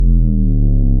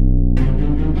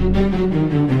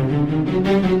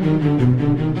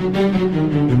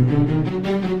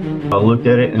looked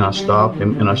at it and I stopped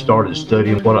and I started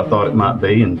studying what I thought it might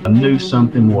be, and I knew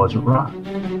something wasn't right.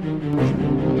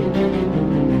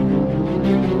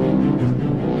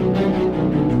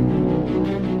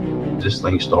 This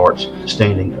thing starts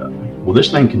standing up. Well,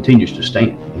 this thing continues to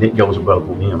stand, and it goes above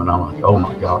the limb, and I'm like, oh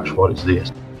my gosh, what is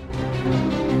this?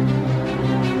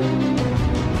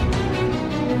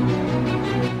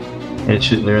 And it's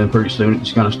sitting there, and pretty soon it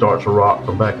just kind of starts to rock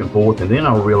from back and forth, and then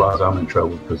I'll realize I'm in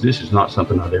trouble because this is not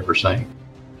something I'd ever seen.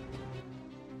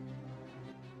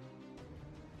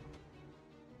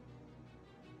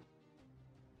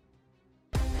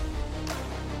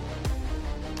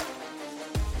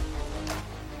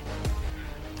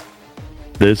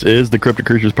 This is the Cryptic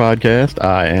Creatures Podcast.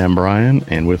 I am Brian,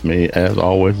 and with me, as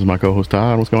always, is my co-host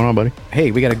Todd. What's going on, buddy?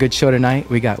 Hey, we got a good show tonight.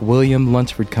 We got William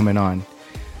Lunsford coming on.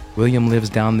 William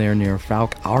lives down there near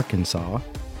Fouke, Arkansas.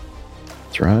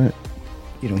 That's right.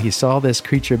 You know, he saw this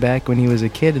creature back when he was a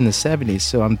kid in the 70s,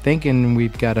 so I'm thinking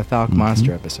we've got a Fouke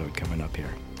Monster episode coming up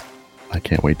here. I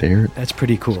can't wait to hear it. That's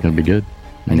pretty cool. It's going to be good.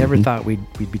 I never thought we'd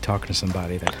be talking to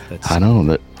somebody that's... I know,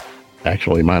 that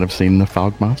actually might have seen the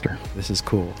Fouke Monster. This is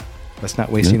cool. Let's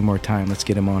not waste any more time. Let's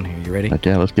get him on here. You ready? Heck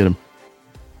yeah, let's get him.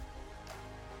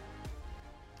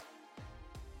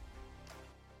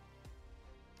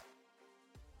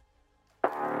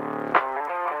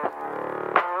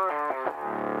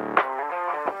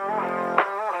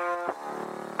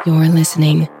 You're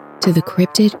listening to the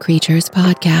Cryptid Creatures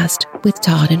Podcast with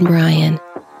Todd and Brian.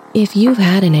 If you've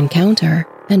had an encounter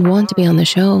and want to be on the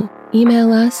show,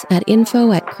 email us at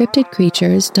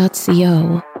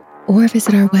info@cryptidcreatures.co or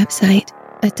visit our website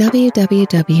at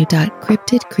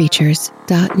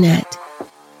www.cryptidcreatures.net.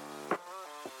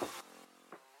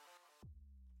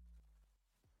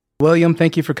 William,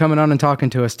 thank you for coming on and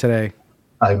talking to us today.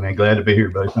 Hey, man, glad to be here,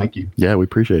 buddy. Thank you. Yeah, we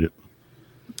appreciate it.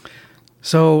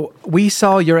 So we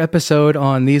saw your episode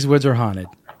on These Woods Are Haunted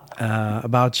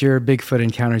about your Bigfoot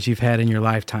encounters you've had in your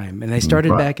lifetime. And they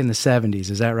started back in the 70s.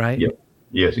 Is that right? Yep.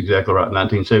 Yes, exactly right.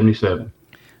 1977.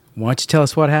 Why don't you tell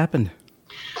us what happened?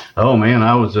 Oh, man,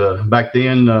 I was back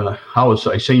then, I was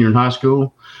a senior in high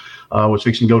school. I was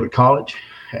fixing to go to college,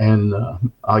 and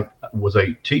I was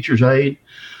a teacher's aide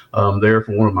there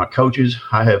for one of my coaches.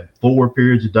 I had 4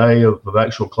 periods a day of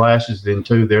actual classes, then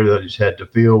 2 there that I just had to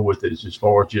fill with it as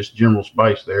far as just general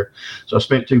space there. So I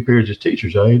spent 2 periods as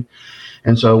teacher's aide.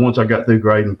 And so once I got through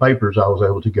grading papers, I was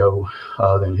able to go.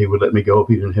 Then he would let me go if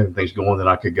he didn't have things going. Then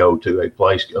I could go to a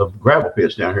place of gravel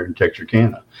pits down here in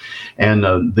Texarkana.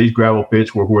 And these gravel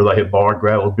pits were where they had borrowed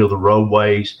gravel to build the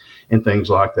roadways and things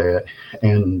like that.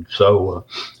 And so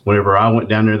whenever I went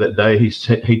down there that day, he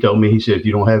told me, he said, if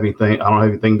you don't have anything, I don't have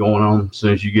anything going on. As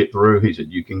soon as you get through, he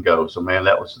said, you can go. So, man,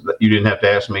 you didn't have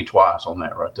to ask me twice on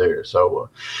that right there. So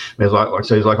it's like I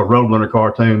say, it's like a Roadrunner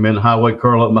cartoon, man, the highway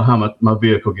curl up behind my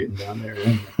vehicle getting down there.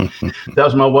 And that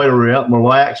was my way to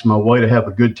relax, my way to have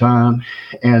a good time.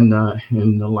 And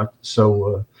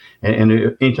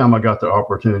anytime I got the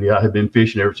opportunity, I had been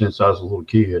fishing ever since I was a little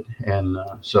kid. And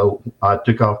so I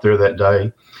took off there that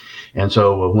day. And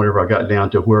so whenever I got down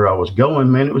to where I was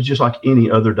going, man, it was just like any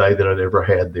other day that I'd ever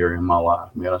had there in my life.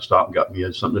 Man, I stopped and got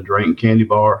me something to drink, candy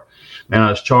bar. Man,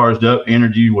 I was charged up,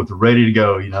 energy was ready to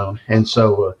go, you know. And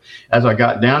so as I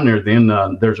got down there, then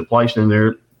there's a place in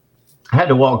there. I had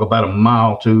to walk about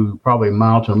probably a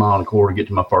mile to a mile and a quarter to get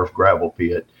to my first gravel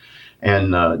pit.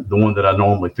 And the one that I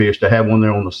normally fished, I had one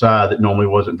there on the side that normally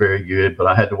wasn't very good, but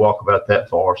I had to walk about that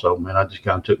far. So, man, I just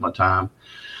kind of took my time.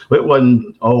 But I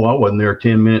wasn't there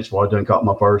 10 minutes before I done caught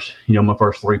my first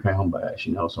 3-pound bass,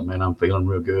 you know. So, man, I'm feeling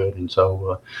real good. And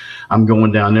so I'm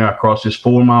going down there. I crossed this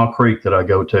 4-mile creek that I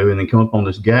go to and then come up on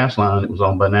this gas line that was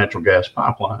owned by natural gas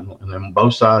pipeline. And then on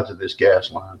both sides of this gas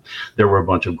line, there were a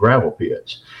bunch of gravel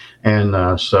pits.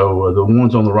 And so the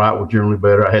ones on the right were generally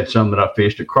better. I had some that I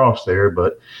fished across there,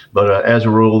 but as a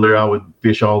rule there, I would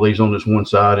fish all these on this one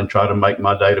side and try to make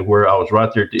my day to where I was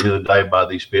right there at the end of the day by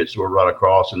these pits that were right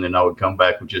across, and then I would come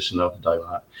back with just enough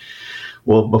daylight.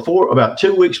 Well, about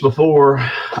 2 weeks before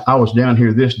I was down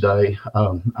here this day,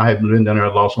 I had been down there.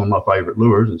 I lost one of my favorite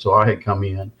lures, and so I had come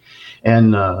in.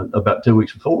 And about 2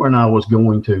 weeks before, and I was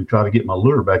going to try to get my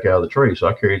lure back out of the tree. So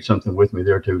I carried something with me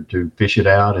there to fish it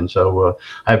out. And so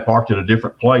I had parked at a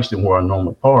different place than where I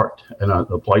normally parked, and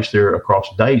a place there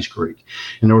across Days Creek.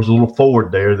 And there was a little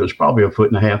ford there that was probably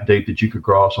 1.5 feet deep that you could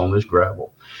cross on this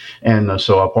gravel. And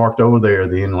so I parked over there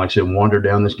then, like I said, wandered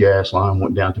down this gas line,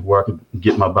 went down to where I could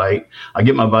get my bait. I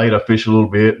fish a little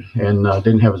bit and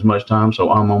didn't have as much time,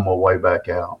 so I'm on my way back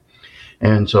out.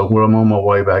 And so when I'm on my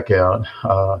way back out,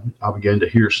 I began to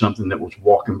hear something that was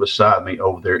walking beside me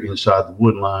over there inside the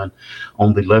wood line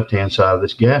on the left-hand side of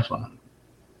this gas line.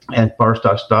 And first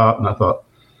I stopped and I thought,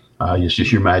 it's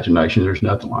just your imagination. There's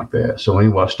nothing like that. So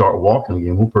anyway, I start walking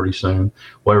again. Well, pretty soon,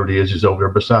 whatever it is over there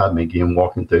beside me again,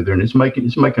 walking through there, and it's making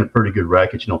a pretty good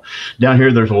racket. Down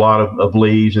here there's a lot of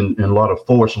leaves and a lot of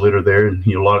forest litter there, and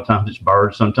a lot of times it's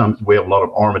birds. Sometimes we have a lot of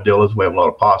armadillos, we have a lot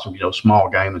of possums, small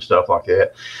game and stuff like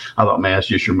that. I thought, man, it's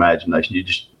just your imagination.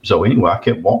 So anyway, I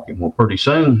kept walking. Well, pretty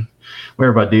soon,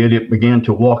 wherever I did, it began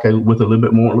to walk with a little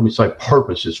bit more, let me say,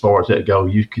 purpose as far as that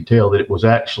goes. You could tell that it was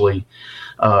actually.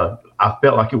 I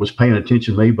felt like it was paying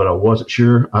attention to me, but I wasn't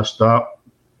sure. I stopped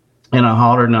and I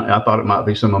hollered, and I thought it might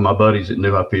be some of my buddies that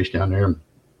knew I fished down there.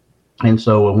 And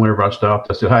so whenever I stopped,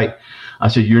 I said,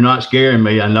 hey, you're not scaring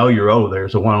me. I know you're over there,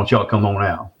 so why don't y'all come on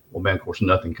out? Well, man, of course,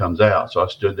 nothing comes out. So I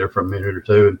stood there for a minute or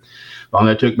two.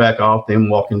 Finally, I took back off, then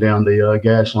walking down the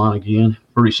gas line again.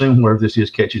 Pretty soon, wherever this is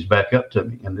catches back up to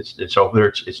me, and it's over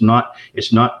there. It's not,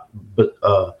 but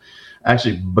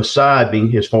actually beside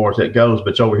me as far as that goes,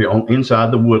 but it's over here inside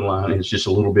the wood line, and it's just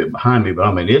a little bit behind me. But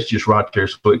I mean, it's just right there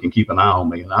so it can keep an eye on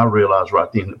me. And I realized right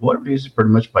then that whatever it is pretty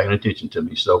much paying attention to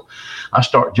me. So I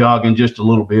start jogging just a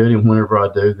little bit, and whenever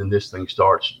I do, then this thing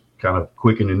starts kind of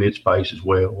quickening its pace as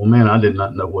well. Well, man, I did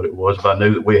not know what it was, but I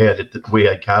knew that we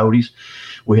had coyotes,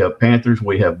 we have panthers,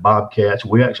 we have bobcats.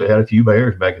 We actually had a few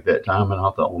bears back at that time, and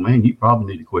I thought, well, man, you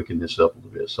probably need to quicken this up a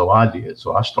little bit. So I did.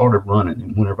 So I started running,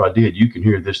 and whenever I did, you can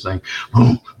hear this thing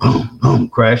boom, boom, boom,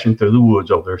 crashing through the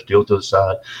woods over there, still to the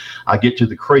side. I get to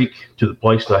the creek, to the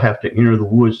place that I have to enter the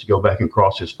woods to go back and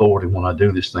cross this ford, and when I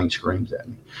do, this thing screams at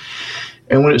me.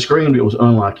 And when it screamed, it was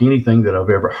unlike anything that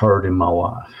I've ever heard in my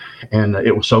life. And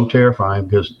it was so terrifying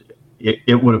because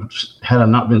it would have, had I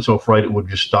not been so afraid, it would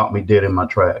just stop me dead in my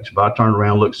tracks. But I turned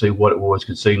around, looked, see what it was,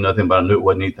 could see nothing, but I knew it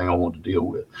wasn't anything I wanted to deal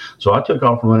with. So I took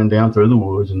off running down through the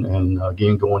woods, and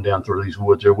again, going down through these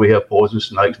woods there, we have poisonous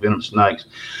snakes, venomous snakes.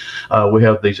 We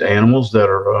have these animals that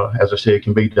are, as I said,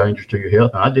 can be dangerous to your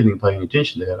health. And I didn't even pay any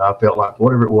attention to that. I felt like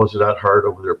whatever it was that I'd heard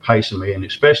over there pacing me, and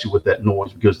especially with that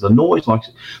noise, because the noise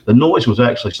was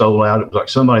actually so loud. It was like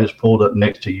somebody just pulled up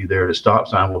next to you there at a stop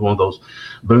sign with one of those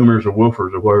boomers or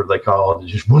woofers or whatever they call it.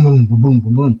 It's just boom, boom, boom, boom,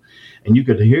 boom, boom. And you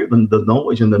could hear the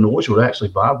noise, and the noise would actually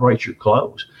vibrate your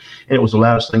clothes. And it was the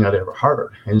loudest thing I'd ever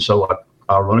heard. And so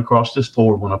I run across this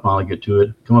ford when I finally get to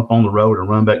it, come up on the road and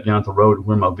run back down the road to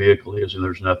where my vehicle is, and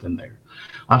there's nothing there.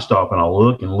 I stop and I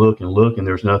look and look and look, and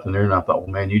there's nothing there. And I thought,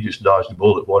 well, man, you just dodged a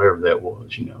bullet, whatever that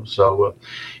was, So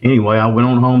anyway, I went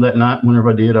on home that night.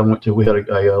 Whenever I did, we had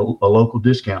a local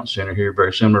discount center here,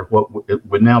 very similar to what it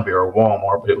would now be our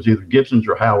Walmart, but it was either Gibson's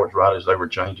or Howard's right as they were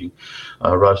changing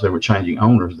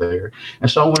owners there. And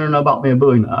so I went in and I bought me a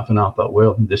Bowie knife, and I thought,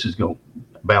 well, this is going to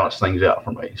balance things out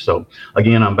for me. So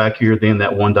again, I'm back here then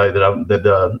that one day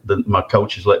that my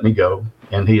coach has let me go,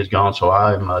 and he is gone. So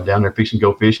I'm down there fixing to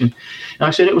go fishing. And I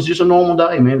said, it was just a normal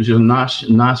day, man. It was just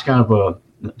a nice kind of a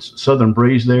southern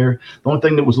breeze there. The only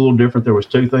thing that was a little different, there was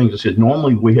two things. I said,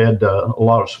 normally we had a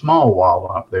lot of small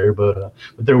wildlife there, but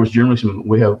there was generally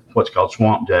we have what's called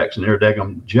swamp jacks, and they're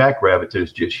daggum jackrabbits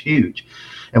is just huge.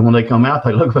 And when they come out,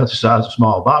 they look about the size of a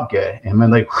small bobcat. And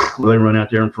man, they run out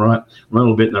there in front, run a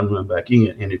little bit, and then run back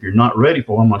in. And if you're not ready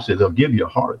for them, like I said, they'll give you a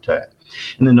heart attack.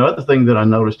 And then the other thing that I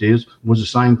noticed was the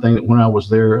same thing that when I was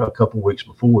there a couple of weeks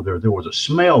before, there was a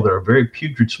smell there, a very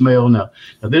putrid smell. Now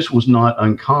this was not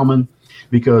uncommon,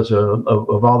 because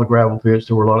of all the gravel pits.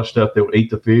 There were a lot of stuff that would eat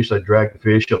the fish. They'd drag the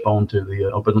fish up onto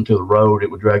the road.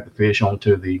 It would drag the fish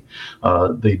onto the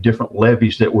different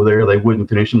levees that were there. They wouldn't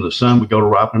finish them. The sun would go to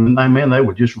ripen them, and they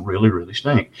would just really, really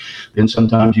stink. Then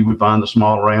sometimes you would find the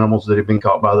smaller animals that had been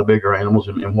caught by the bigger animals,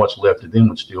 and what's left of them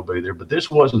would still be there. But this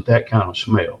wasn't that kind of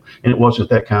smell, and it wasn't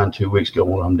that kind 2 weeks ago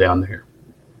when I'm down there.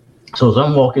 So as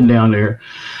I'm walking down there,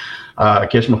 I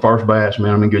catch my first bass,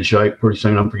 man. I'm in good shape. Pretty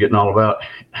soon I'm forgetting all about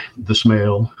the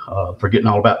smell, forgetting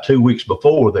all about 2 weeks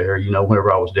before there,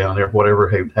 whenever I was down there, whatever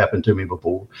had happened to me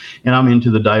before. And I'm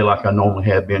into the day like I normally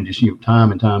have been, just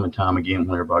time and time and time again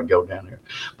whenever I go down there.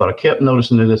 But I kept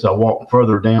noticing that as I walked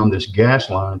further down this gas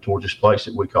line towards this place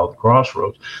that we call the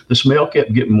Crossroads, the smell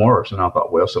kept getting worse. And I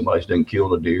thought, well, somebody's done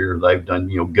killed a deer. They've done,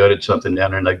 gutted something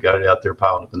down there, and they've got it out there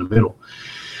piled up in the middle.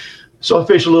 So I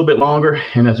fish a little bit longer,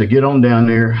 and as I get on down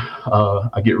there,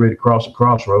 I get ready to cross the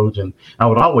crossroads, and I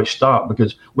would always stop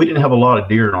because we didn't have a lot of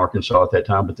deer in Arkansas at that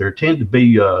time, but there tended to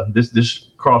be, this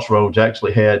crossroads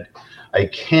actually had a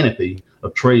canopy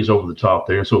of trees over the top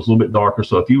there. So it's a little bit darker.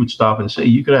 So if you would stop and see,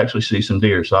 you could actually see some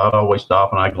deer. So I'd always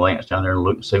stop and I'd glance down there and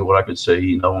look and see what I could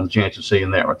see, on the chance of seeing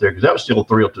that right there. Because that was still a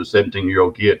thrill to a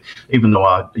 17-year-old kid, even though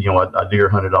I deer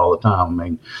hunted all the time. I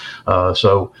mean,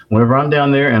 so whenever I'm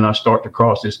down there and I start to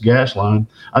cross this gas line,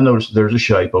 I notice there's a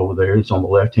shape over there. It's on the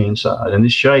left-hand side. And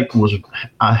this shape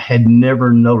I had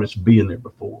never noticed being there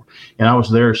before. And I was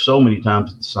there so many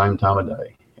times at the same time of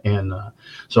day. And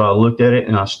so I looked at it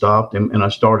and I stopped and I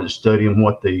started studying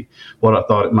what I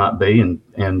thought it might be.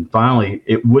 And finally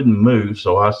it wouldn't move.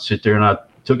 So I sit there and I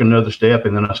took another step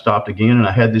and then I stopped again. And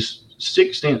I had this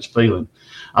sixth sense feeling.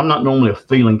 I'm not normally a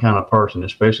feeling kind of person,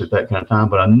 especially at that kind of time,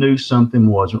 but I knew something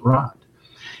wasn't right.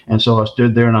 And so I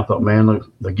stood there and I thought, man,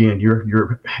 look, again,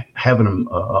 you're having an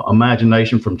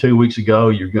imagination from 2 weeks ago.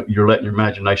 You're letting your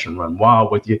imagination run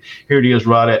wild with you. Here it is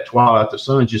right at twilight. The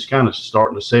sun's just kind of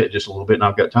starting to set just a little bit, and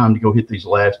I've got time to go hit these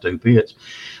last 2 pits.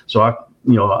 So I'm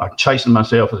chasing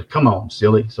myself. I said, come on,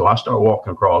 silly. So I start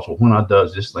walking across. Well, when I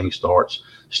does, this thing starts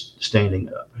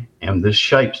standing up, and this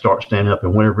shape starts standing up.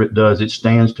 And whenever it does, it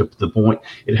stands to the point.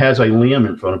 It has a limb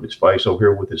in front of its face over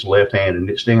here with its left hand, and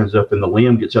it stands up, and the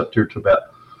limb gets up to about,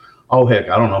 oh, heck,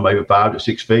 I don't know, maybe 5 to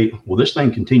 6 feet. Well, this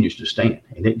thing continues to stand,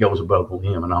 and it goes above the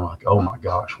limb. And I'm like, oh, my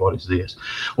gosh, what is this?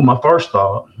 Well, my first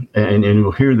thought, and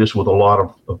you'll hear this with a lot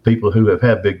of people who have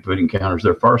had Bigfoot encounters,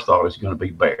 their first thought is going to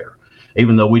be bear,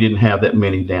 even though we didn't have that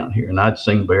many down here. And I'd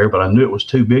seen bear, but I knew it was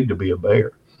too big to be a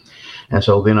bear. And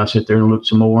so then I sit there and looked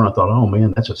some more, and I thought, oh,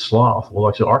 man, that's a sloth. Well,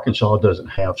 like I said, Arkansas doesn't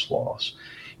have sloths.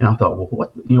 And I thought, well,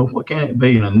 what can it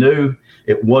be? And I knew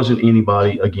it wasn't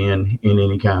anybody, again, in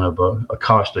any kind of a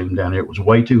costume down there. It was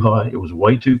way too hot. It was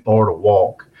way too far to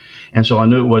walk. And so I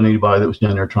knew it wasn't anybody that was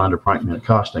down there trying to prank me in a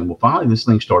costume. Well, finally, this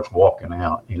thing starts walking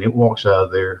out, and it walks out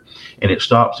of there, and it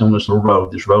stops on this little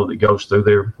road, that goes through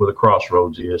there where the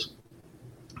crossroads is.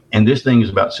 And this thing is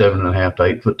about 7.5 to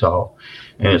 8 foot tall,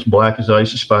 and it's black as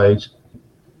ace of spades.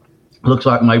 Looks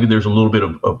like maybe there's a little bit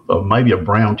of maybe a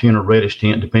brown tint or reddish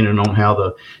tint, depending on how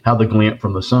the glint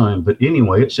from the sun. But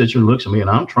anyway, it sits here and looks at me, and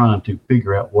I'm trying to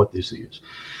figure out what this is.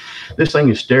 This thing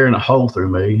is staring a hole through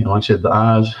me, and like I said, the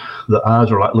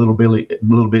eyes are like little bit.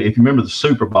 If you remember the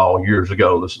Super Bowl years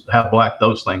ago, how black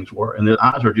those things were, and the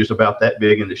eyes are just about that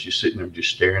big, and it's just sitting there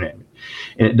just staring at me,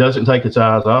 and it doesn't take its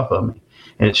eyes off of me.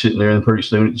 And it's sitting there, and pretty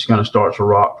soon it just kind of starts to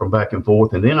rock from back and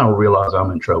forth. And then I'll realize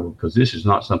I'm in trouble, because this is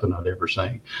not something I'd ever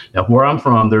seen. Now, where I'm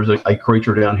from, there's a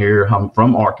creature down here. I'm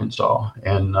from Arkansas,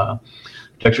 and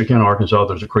Texarkana County, Arkansas,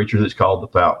 there's a creature that's called the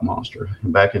Fouke Monster.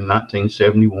 And back in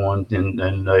 1971,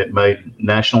 and it made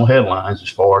national headlines as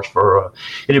far as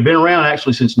it had been around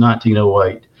actually since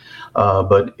 1908.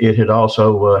 But it had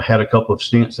also had a couple of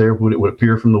stints there when it would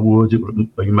appear from the woods. It would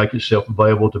make itself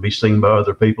available to be seen by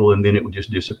other people, and then it would just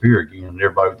disappear again. And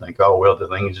everybody would think, oh, well, the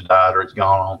thing has died or it's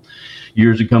gone on.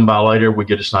 Years would come by later, we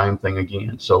get the same thing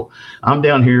again. So I'm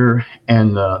down here,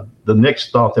 and the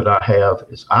next thought that I have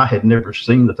is I had never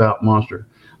seen the Fouke Monster,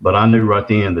 but I knew right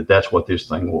then that that's what this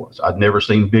thing was. I'd never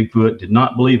seen Bigfoot, did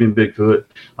not believe in Bigfoot.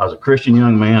 I was a Christian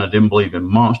young man. I didn't believe in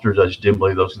monsters. I just didn't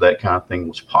believe that kind of thing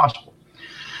was possible.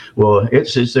 Well, it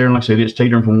sits there, and like I said, it's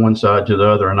teetering from one side to the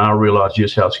other, and I realize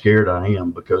just how scared I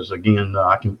am, because again,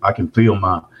 I can feel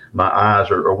my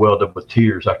eyes are welled up with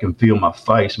tears. I can feel my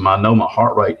face. I know my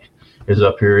heart rate is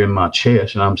up here in my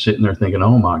chest, and I'm sitting there thinking,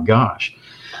 oh my gosh.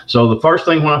 So the first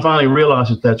thing when I finally realize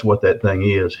that that's what that thing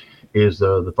is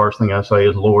the first thing I say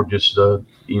is, Lord, just,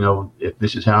 if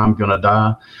this is how I'm going to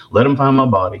die, let him find my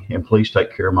body, and please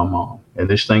take care of my mom. And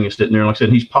this thing is sitting there, like I said,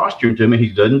 he's posturing to me. He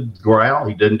doesn't growl.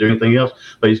 He doesn't do anything else,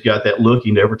 but he's got that look.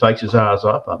 He never takes his eyes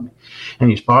off of me. And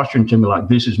he's posturing to me like,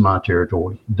 this is my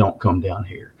territory. Don't come down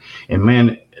here. And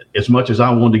man, as much as I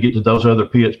wanted to get to those other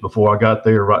pits before I got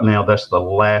there, right now, that's the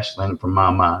last thing from my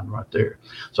mind right there.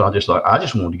 So I just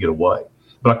wanted to get away.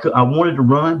 But I wanted to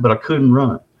run, but I couldn't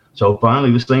run. So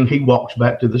finally, this thing, he walks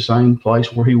back to the same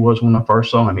place where he was when I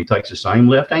first saw him. He takes the same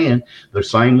left hand, the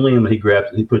same limb, and he grabs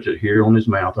it, he puts it here on his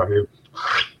mouth right here,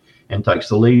 and takes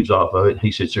the leaves off of it. He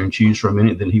sits there and chews for a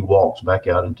minute, then he walks back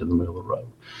out into the middle of the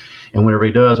road. And whenever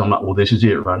he does, I'm like, well, this is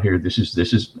it right here. This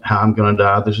is how I'm going to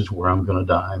die. This is where I'm going to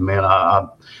die. And man,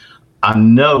 I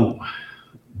know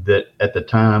that at the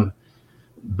time,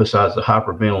 besides the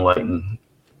hyperventilating,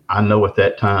 I know at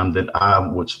that time that I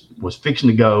was fixing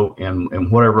to go,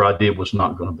 and whatever I did was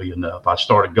not going to be enough. I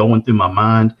started going through my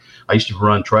mind. I used to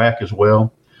run track as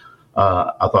well.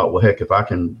 I thought, well, heck, if I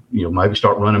can, maybe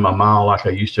start running my mile like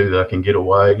I used to, that I can get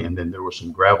away. And then there were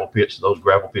some gravel pits. Those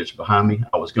gravel pits behind me,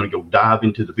 I was going to go dive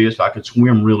into the pits. I could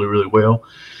swim really, really well.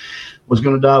 was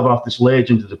going to dive off this ledge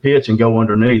into the pits and go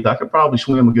underneath, I could probably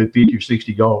swim a good 50 or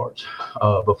 60 yards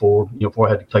before I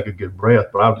had to take a good breath.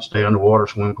 But I would stay underwater,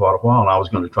 swim quite a while, and I was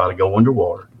going to try to go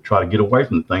underwater, try to get away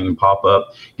from the thing and pop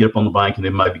up, get up on the bank, and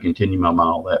then maybe continue my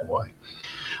mile that way.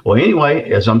 Well, anyway,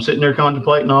 as I'm sitting there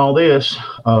contemplating all this,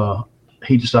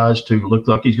 he decides to look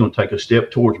like he's going to take a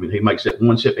step towards me. He makes that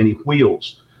one step, and he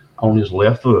wheels on his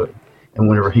left foot. And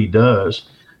whenever he does,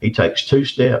 he takes 2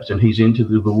 steps, and he's into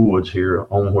the woods here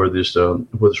on where this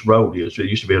road is. It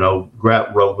used to be an old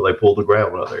gravel road where they pulled the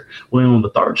gravel out there. Well, on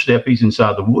the 3rd step, he's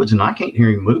inside the woods, and I can't hear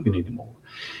him moving anymore.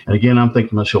 And again, I'm thinking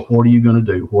to myself, what are you going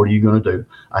to do? What are you going to do?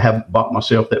 I have bought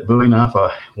myself that Bowie knife.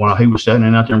 When he was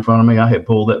standing out there in front of me, I had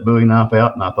pulled that Bowie knife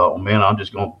out, and I thought, well, man, I'm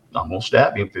going to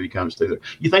stab him if he comes through there.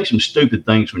 You think some stupid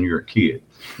things when you're a kid.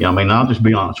 I'll just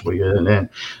be honest with you. And then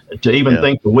to even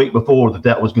think the week before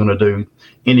that was going to do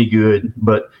any good.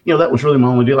 But, that was really my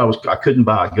only deal. I couldn't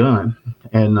buy a gun.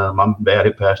 And my dad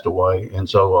had passed away. And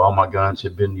so all my guns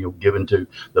had been given to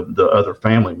the other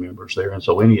family members there. And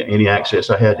so any access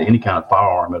I had to any kind of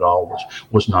firearm at all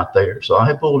was not there. So I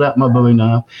had pulled out my Bowie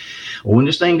knife. When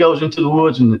this thing goes into the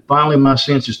woods, and finally my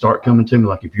senses start coming to me,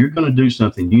 like, if you're going to do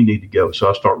something, you need to go. So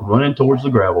I start running towards the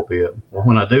gravel pit. Well,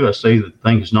 when I do, I see that the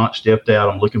thing is not stepped out.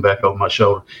 I'm looking back over my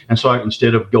shoulder. And so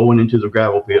instead of going into the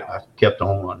gravel pit, I kept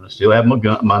on running. I still have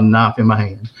my knife in my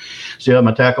hand. Still have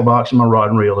my tackle box and my rod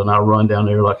and reel. And I run down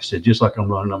there, like I said, just like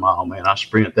I'm running a mile, man. I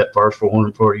sprint that first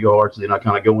 440 yards. Then I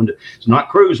kind of go into, it's not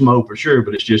cruise mode for sure,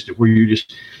 but it's just where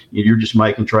you're just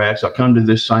making tracks. I come to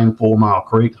this same 4 Mile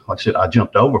Creek. Like I said, I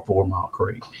jumped over 4 Mile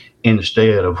Creek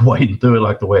instead of wading through it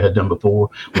like the way I had done before.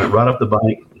 Went right up the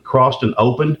bank, crossed an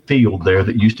open field there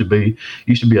that used to be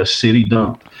a city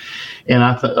dump. And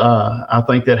I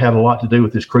think that had a lot to do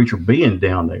with this creature being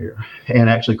down there,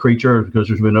 and actually creatures, because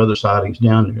there's been other sightings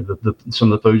down there,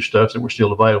 some of the food stuffs that were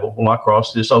still available. Well, I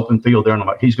crossed this open field there, and I'm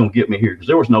like, he's going to get me here, because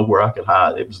there was nowhere I could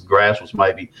hide. The grass was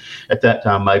maybe, at that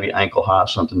time, maybe ankle high,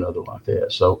 something other like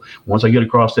that. So once I get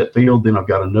across that field, then I've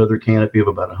got another canopy of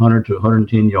about 100 to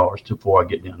 110 yards before I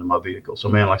get down to my vehicle. So,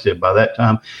 man, like I said, by that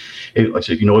time, like I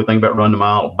said, if you know anything about running a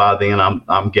mile, by then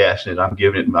I'm gassing it. I'm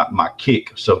giving it my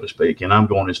kick, so to speak, and I'm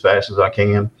going as fast as I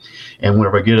can. And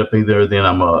whenever I get up there, then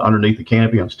I'm underneath the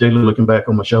canopy. I'm steadily looking back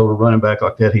on my shoulder, running back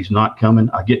like that. He's not coming.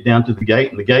 I get down to the gate,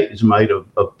 and the gate is made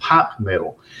of pipe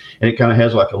metal, and it kind of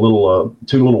has like a little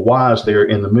 2 little Y's there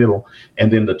in the middle,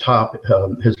 and then the top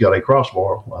has got a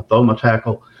crossbar. I throw my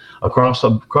tackle across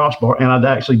the crossbar, and I'd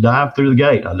actually dive through the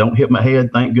gate. I don't hit my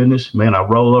head, thank goodness. Man, I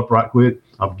roll up right quick.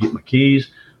 I'll get my keys.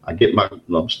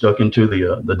 I'm stuck into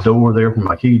the door there where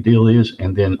my key deal is,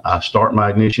 and then I start my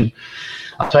ignition.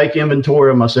 I take inventory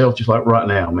of myself just like right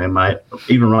now, man.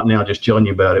 Even right now, just telling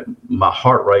you about it, my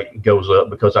heart rate goes up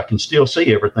because I can still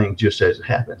see everything just as it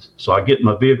happens. So I get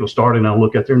my vehicle started, and I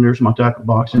look out there, and there's my tackle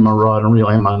box and my rod and reel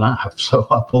and my knife. So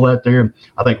I pull out there, and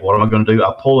I think, what am I going to do?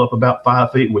 I pull up about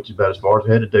 5 feet, which is about as far as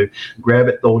I had to do, grab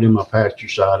it, throw it in my passenger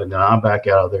side, and then I back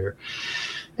out of there.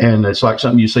 And it's like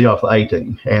something you see off the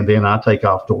 18. And then I take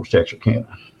off towards Texarkana.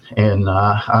 And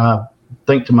I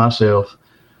think to myself,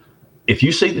 if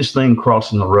you see this thing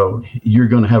crossing the road, you're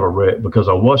going to have a wreck, because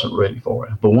I wasn't ready for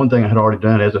it. But one thing I had already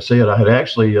done, as I said, I had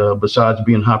actually, besides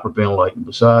being hyperventilating,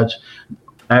 besides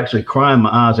actually crying my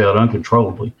eyes out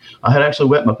uncontrollably, I had actually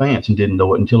wet my pants and didn't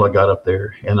know it until I got up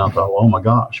there. And I thought, oh my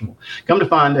gosh. Well, come to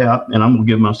find out, and I'm going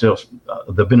to give myself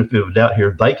the benefit of the doubt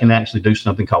here, they can actually do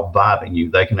something called vibing you.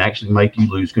 They can actually make you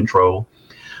lose control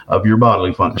of your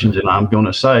bodily functions. And I'm going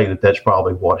to say that that's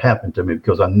probably what happened to me,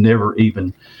 because I never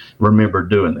even remember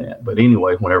doing that. But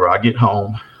anyway, whenever I get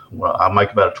home, well, I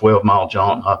make about a 12-mile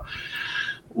jaunt. I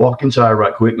walk inside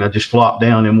right quick, and I just flop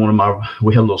down in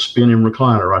we had a little spinning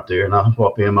recliner right there, and I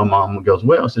flop in. My mom goes,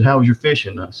 well, I said, how was your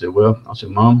fishing? I said,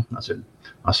 Mom,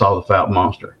 I saw the fat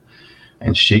monster.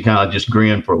 And she kind of just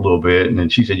grinned for a little bit, and then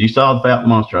she said, you saw the fat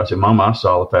monster? I said, Mama, I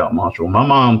saw the fat monster. Well, my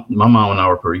mom and I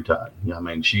were pretty tight. I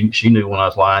mean, she knew when I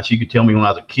was lying. She could tell me when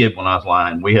I was a kid when I was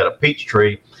lying. We had a peach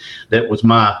tree that was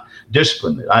my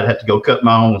discipline. I'd have to go cut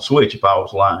my own switch if I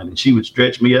was lying, and she would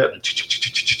stretch me up and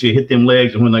hit them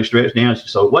legs, and when they stretched down,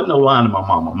 so it wasn't no lying to my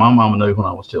mama. My mama knew when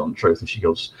I was telling the truth, and she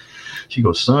goes,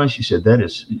 son, she said, that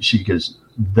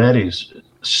is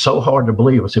so hard to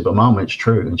believe. I said, but Mama, it's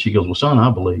true. And she goes, well, son,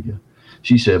 I believe you.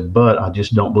 She said, but I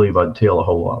just don't believe I'd tell a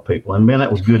whole lot of people. And man,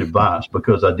 that was good advice,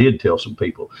 because I did tell some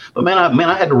people. But man,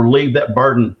 I had to relieve that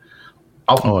burden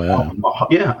off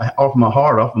of my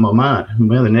heart, off of my mind.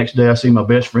 Man, the next day I see my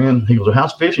best friend. He goes,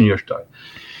 how's fishing yesterday?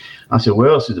 I said,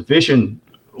 well, the fishing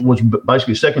was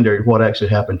basically secondary to what actually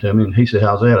happened to me. And he said,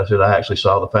 how's that? I said, I actually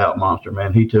saw the Fount Monster,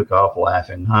 man. He took off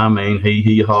laughing. I mean,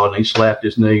 he hawed and he slapped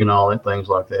his knee and all that, things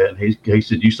like that. And he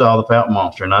said, you saw the Fount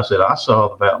Monster? And I said, I saw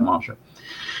the Fount Monster.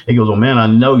 He goes, well, man, I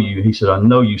know you. He said, I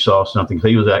know you saw something.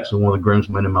 He was actually one of the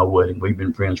groomsmen in my wedding. We've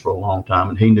been friends for a long time,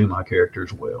 and he knew my character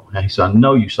as well. And he said, I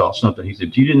know you saw something. He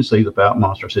said, you didn't see the Fount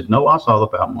Monster? I said, no, I saw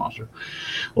the Fount Monster.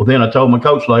 Well, then I told my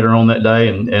coach later on that day,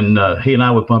 and he and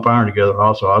I would pump iron together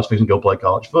also. I was fixing to go play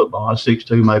college football. I was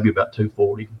 6'2", maybe about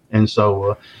 240. And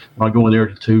so when I go in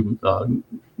there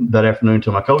that afternoon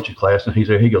to my coaching class, and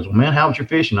he goes, well, man, how was your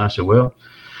fishing? I said, well,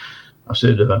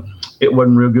 it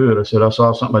wasn't real good. I said, I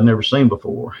saw something I'd never seen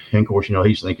before. And of course,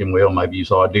 he's thinking, well, maybe you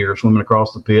saw a deer swimming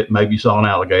across the pit. Maybe you saw an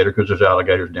alligator, because there's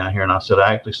alligators down here. And I said,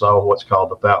 I actually saw what's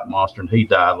called the Fount Monster. And he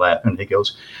died laughing. He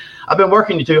goes, I've been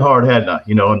working you too hard, hadn't I?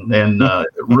 And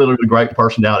really a great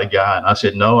personality guy. And I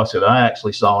said, no, I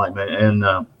actually saw him.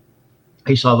 And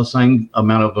he saw the same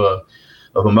amount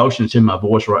of emotions in my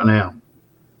voice right now.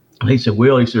 And he said,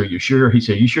 Will, are you sure? He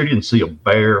said, you sure you didn't see a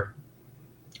bear?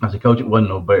 I said, Coach, it wasn't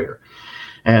no bear.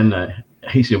 And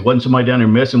he said, wasn't somebody down there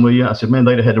messing with you? I said, man,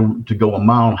 they'd have had to go a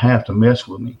mile and a half to mess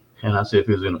with me. And I said, if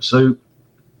it was in a suit,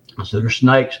 I said, there's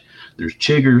snakes, there's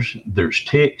chiggers, there's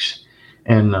ticks.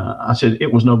 And I said,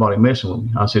 it was nobody messing with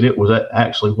me. I said, it was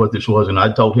actually what this was. And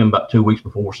I told him about 2 weeks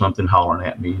before something hollering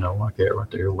at me, like that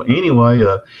right there. Well, anyway,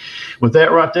 with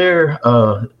that right there,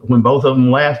 when both of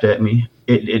them laughed at me,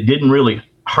 it didn't really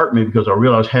hurt me, because I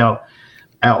realized how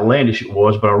outlandish it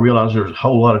was, but I realized there's a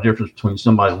whole lot of difference between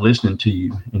somebody listening to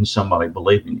you and somebody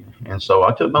believing you. And so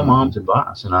I took my mom's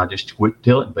advice, and I just quit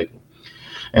telling people.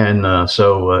 And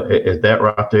so at that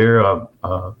right there,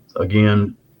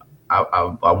 again,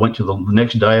 I went to the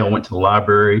next day. I went to the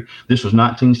library. This was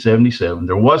 1977.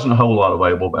 There wasn't a whole lot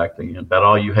available back then. About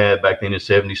all you had back then in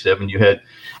 77, you had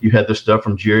the stuff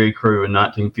from Jerry Crew in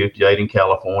 1958 in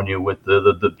California with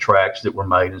the tracks that were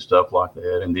made and stuff like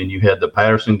that. And then you had the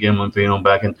Patterson-Gimlin film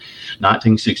back in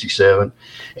 1967.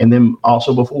 And then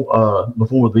also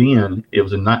before then, it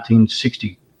was in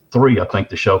 1963. I think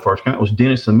the show first came out. It was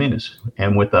Dennis the Menace.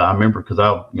 And I remember,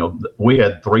 because we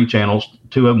had 3 channels,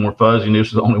 2 of them were fuzzy, and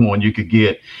this was the only one you could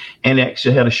get. And it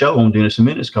actually had a show on Dennis the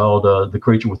Menace called The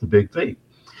Creature with the Big Feet.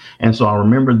 And so I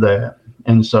remembered that.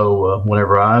 And so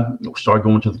whenever I started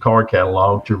going to the card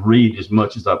catalog to read as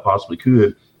much as I possibly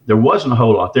could, there wasn't a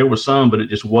whole lot. There was some, but it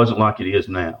just wasn't like it is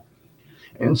now.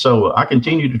 And so I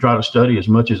continue to try to study as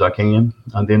much as I can.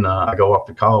 And then I go off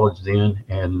to college then,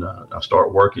 and I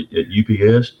start work at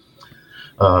UPS.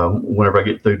 Whenever I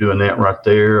get through doing that right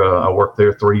there, I worked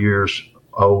there 3 years.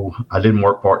 I didn't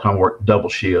work part-time, worked double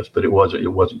shifts, but it wasn't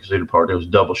considered part. It was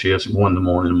double shifts, 1 in the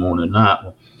morning and 1 at night.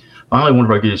 Well, finally,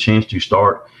 whenever I get a chance to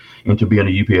start into being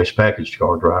a UPS package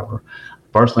car driver,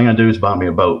 first thing I do is buy me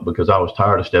a boat, because I was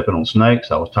tired of stepping on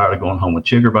snakes. I was tired of going home with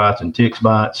chigger bites and ticks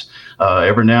bites.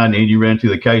 Every now and then you ran into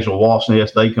the occasional wasp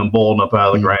nest. They come boiling up out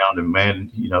of the ground. And man,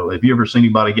 if you ever seen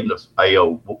anybody getting a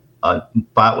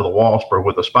fight with a wasp or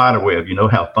with a spider web, you know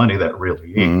how funny that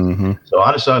really is. Mm-hmm. So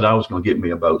I decided I was going to get me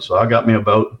a boat. So I got me a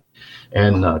boat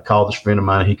and called this friend of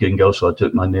mine. He couldn't go, so I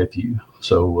took my nephew.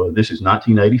 So this is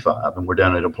 1985, and we're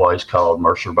down at a place called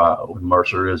Mercer Bayou. And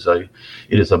Mercer is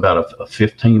about a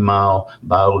 15-mile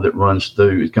bayou that runs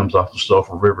through. It comes off the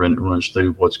Sulphur River, and it runs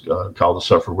through what's called the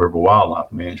Sulphur River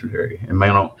Wildlife Management Area. And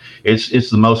man, it's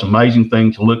the most amazing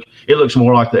thing to look. It looks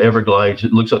more like the Everglades.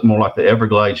 It looks more like the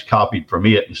Everglades copied from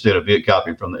it instead of it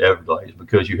copied from the Everglades,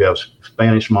 because you have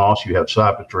Spanish moss, you have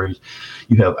cypress trees,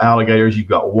 you have alligators, you've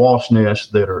got wasp nests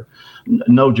that are,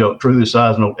 no joke, truly the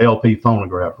size of an LP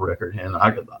phonograph record. And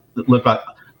I look like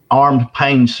armed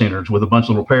pain centers with a bunch of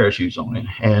little parachutes on it.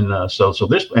 And so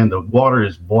this, and the water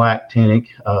is black tannic.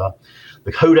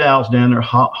 The hoot owls down there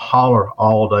holler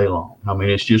all day long. I mean,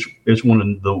 it's one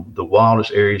of the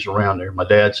wildest areas around there. My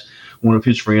dad's, one of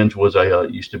his friends was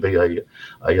used to be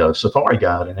a safari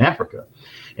guide in Africa.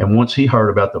 And once he heard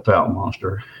about the Fount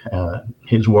Monster,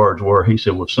 his words were, he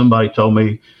said, well, if somebody told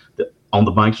me that on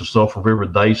the banks of Sulphur River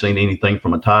they seen anything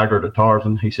from a tiger to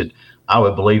Tarzan, he said, I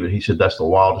would believe it. He said, that's the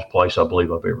wildest place I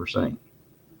believe I've ever seen.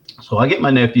 So I get my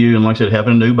nephew, and like I said,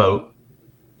 having a new boat,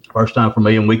 first time for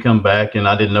me, and we come back, and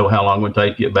I didn't know how long it would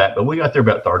take to get back, but we got there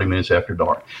about 30 minutes after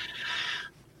dark.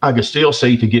 I could still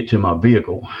see to get to my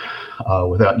vehicle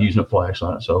without using a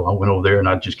flashlight. So I went over there, and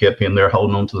I just kept him there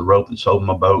holding on to the rope that's holding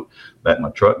my boat, back my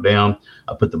truck down.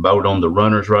 I put the boat on the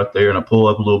runners right there, and I pull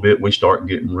up a little bit. We start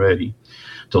getting ready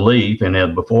to leave. And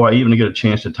then before I even get a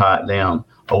chance to tie it down,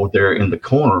 over there in the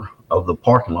corner of the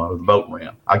parking lot of the boat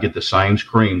ramp, I get the same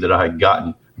scream that I had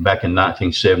gotten back in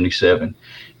 1977.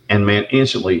 And man,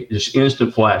 instantly, just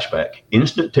instant flashback,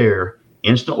 instant terror,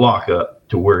 instant lockup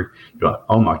to where you're like,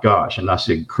 oh my gosh. And I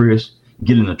said, Chris,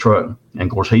 get in the truck. And of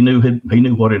course, he knew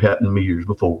what had happened to me years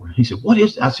before. He said, what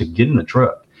is that? I said, get in the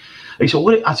truck. He said,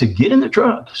 what? I said, get in the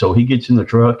truck. So he gets in the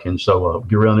truck. And so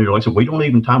get around there. Like I said, we don't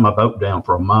even tie my boat down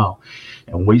for a mile.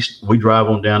 And we drive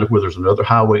on down to where there's another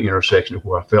highway intersection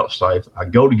where I felt safe. I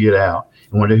go to get out.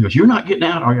 And one day he goes, you're not getting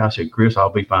out, are you? I said, Chris, I'll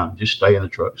be fine. Just stay in the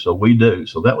truck. So we do.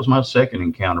 So that was my second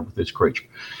encounter with this creature.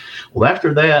 Well,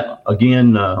 after that,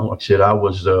 again, like I said,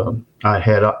 I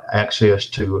had access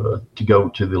to go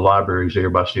to the libraries there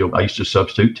by still. I used to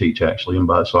substitute teach actually,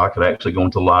 so I could actually go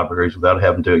into the libraries without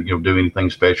having to do anything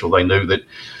special. They knew that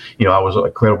I was a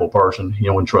credible person,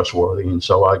 and trustworthy. And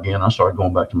so I started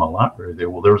going back to my library there.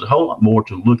 Well, there was a whole lot more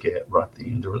to look at right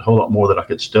then. There was a whole lot more that I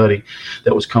could study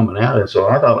that was coming out. And so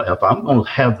I thought, if I'm going to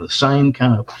have the same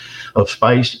kind of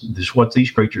space as what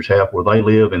these creatures have where they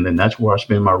live, and then that's where I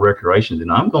spend my recreation, then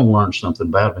I'm going to learn something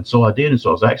about it. And so I did. And so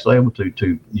I was actually able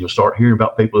to start hearing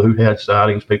about people who had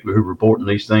sightings, people who were reporting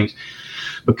these things,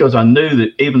 because I knew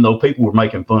that even though people were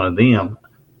making fun of them,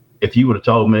 if you would have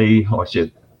told me, like I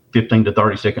said, 15 to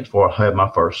 30 seconds before I had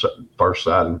my first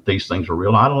sighting, these things are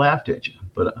real, I'd have laughed at you,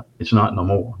 but it's not no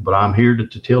more. But I'm here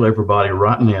to tell everybody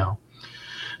right now,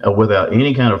 without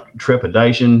any kind of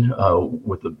trepidation,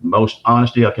 with the most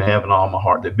honesty I can have in all my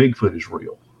heart, that Bigfoot is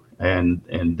real, and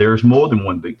there's more than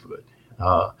one Bigfoot.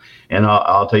 And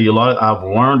I'll tell you I've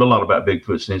learned a lot about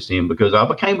Bigfoot since then, because I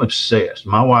became obsessed.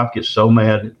 My wife gets so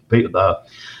mad.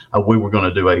 We were going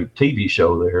to do a TV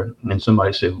show there, and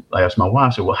somebody asked my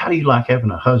wife, well, how do you like having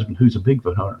a husband who's a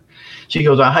Bigfoot hunter? She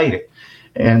goes, I hate it.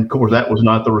 And of course, that was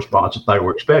not the response that they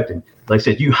were expecting. They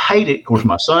said, you hate it? Of course,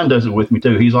 my son does it with me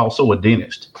too. He's also a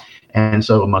dentist. And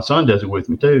so my son does it with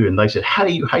me too. And they said, how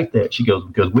do you hate that? She goes,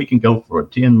 because we can go for a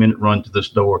 10-minute run to the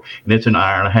store, and it's an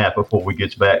hour and a half before we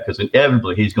get back, because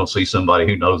inevitably he's going to see somebody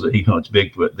who knows that he hunts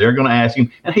Bigfoot. They're going to ask him,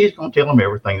 and he's going to tell them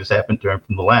everything that's happened to him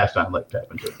from the last time that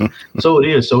happened to him. So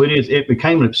it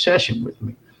became an obsession with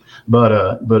me. But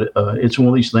it's one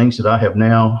of these things that I have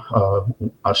now.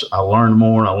 I learn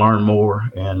more and I learn more.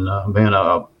 And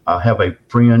I have a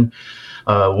friend,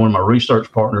 one of my research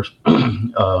partners,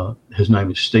 his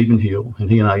name is Stephen Hill, and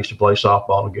he and I used to play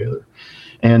softball together.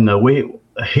 And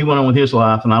he went on with his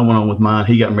life, and I went on with mine.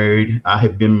 He got married. I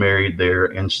had been married there.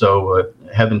 And so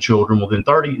having children, well, then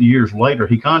 30 years later,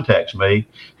 he contacts me.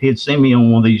 He had seen me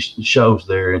on one of these shows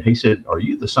there, and he said, are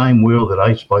you the same Will that I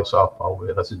used to play softball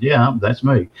with? I said, yeah, that's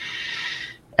me.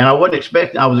 And I was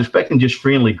expecting just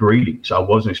friendly greetings. I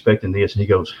wasn't expecting this. And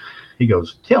he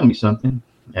goes, tell me something.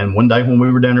 And one day when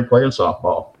we were down there playing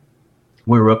softball,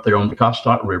 we were up there on the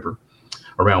Cossatot River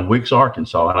around Wicks,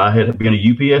 Arkansas. And I had been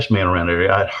a UPS man around there.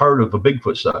 I had heard of a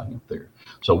Bigfoot sighting up there.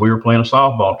 So we were playing a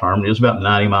softball tournament. It was about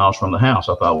 90 miles from the house.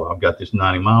 I thought, well, I've got this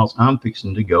 90 miles. I'm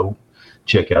fixing to go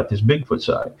check out this Bigfoot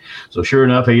sighting. So sure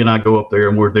enough, he and I go up there,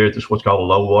 and we're there at this what's called a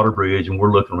low water bridge, and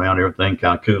we're looking around, everything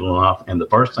kind of cooling off. And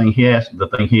the thing he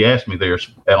asked me there,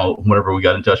 whenever we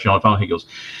got in touch on the phone, he goes,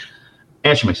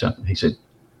 answer me something. He said,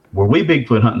 were we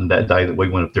Bigfoot hunting that day that we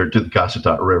went up there to the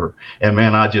Cossatot River? And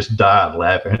man, I just died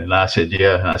laughing. And I said,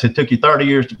 yeah. And I said, took you 30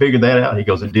 years to figure that out? He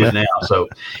goes, it did now. So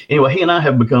anyway, he and I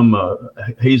have become,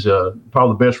 he's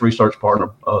probably the best research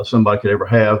partner somebody could ever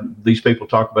have. These people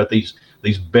talk about these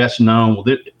best known.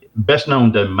 Well, best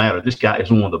known doesn't matter. This guy is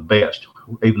one of the best,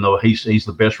 even though he's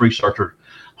the best researcher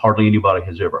hardly anybody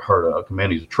has ever heard of. Man,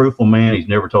 he's a truthful man. He's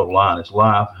never told a lie in his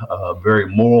life. Very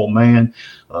moral man,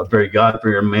 very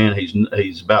God-fearing man.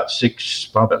 He's about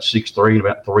 6'3",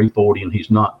 about 340, and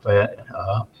he's not fat.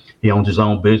 He owns his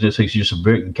own business. He's just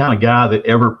the kind of guy that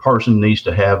every person needs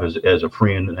to have as a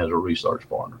friend and as a research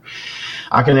partner.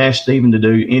 I can ask Stephen to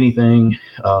do anything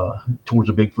towards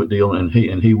a Bigfoot deal, and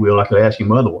he will. I could ask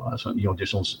him otherwise,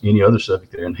 just on any other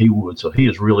subject there, and he would. So he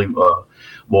is really,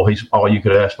 he's all you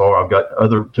could ask for. I've got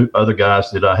two other guys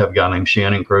that I have, a guy named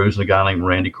Shannon Cruz and a guy named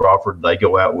Randy Crawford. They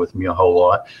go out with me a whole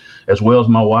lot, as well as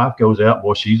my wife goes out.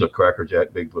 Boy, she's a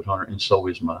crackerjack Bigfoot hunter, and so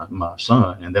is my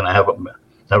son. And then I have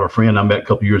a friend I met a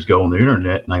couple of years ago on the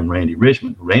internet named Randy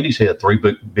Richmond. Randy's had 3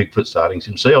 Bigfoot sightings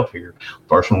himself here.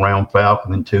 First one around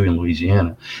Falcon, and 2 in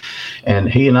Louisiana. And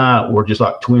he and I were just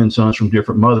like twin sons from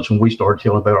different mothers. When we started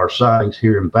telling about our sightings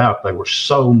here in Falcon, they were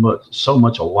so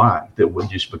much alike that we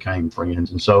just became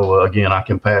friends. And so again, I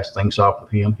can pass things off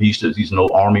with him. He's an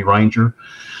old Army Ranger.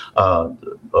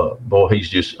 He's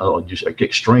just an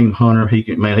extreme hunter. He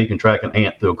can track an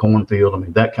ant through a cornfield. I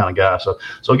mean, that kind of guy.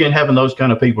 So again, having those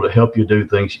kind of people to help you do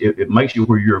things, it makes you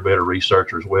where you're a better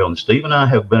researcher as well. And Steve and I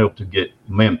have been able to get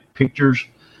pictures.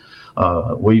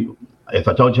 if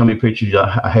I told you how many pictures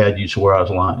I had, you'd swear I was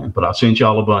lying. But I sent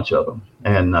y'all a bunch of them,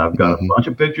 and I've got a bunch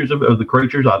of pictures of the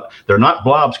creatures. They're not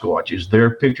blob squatches;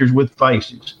 they're pictures with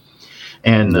faces.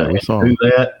 And to do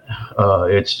that,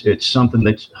 it's something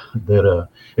that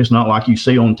it's not like you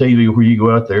see on TV where you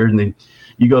go out there and then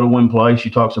you go to one place, you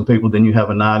talk to some people, then you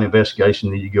have a night investigation,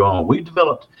 then you go on. We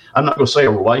developed, I'm not going to say a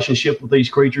relationship with these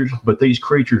creatures, but these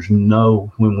creatures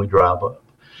know when we drive up.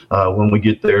 When we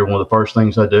get there, one of the first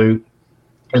things I do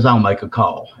is I'll make a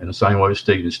call. In the same way as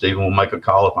Stephen. Stephen will make a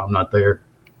call if I'm not there.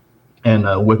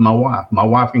 And with my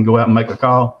wife can go out and make a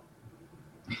call.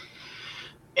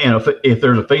 And if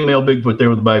there's a female Bigfoot there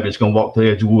with a baby, it's going to walk to the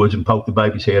edge of the woods and poke the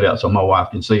baby's head out so my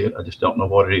wife can see it. I just don't know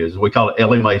what it is. We call it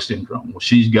Ellie Mae syndrome. Well,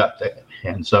 she's got that.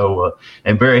 And so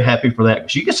I'm very happy for that.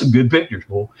 She gets some good pictures,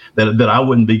 boy, that I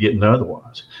wouldn't be getting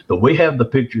otherwise. But we have the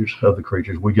pictures of the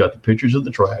creatures. We got the pictures of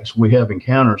the tracks. We have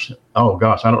encounters. Oh,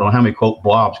 gosh, I don't know how many, quote,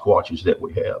 blob squatches that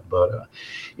we have. But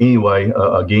anyway,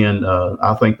 again,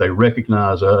 I think they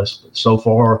recognize us. So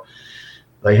far,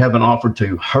 they haven't offered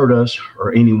to hurt us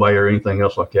or any way or anything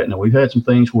else like that. Now, we've had some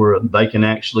things where they can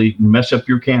actually mess up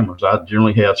your cameras. I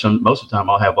generally have most of the time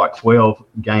I'll have like 12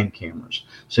 game cameras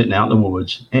sitting out in the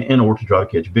woods in order to try to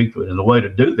catch Bigfoot. And the way to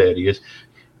do that is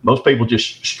most people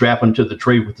just strap them to the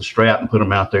tree with the strap and put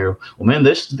them out there. Well, man,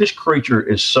 this creature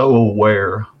is so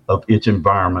aware of its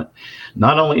environment.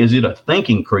 Not only is it a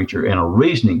thinking creature and a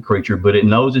reasoning creature, but it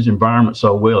knows its environment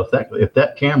so well. If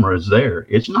that camera is there,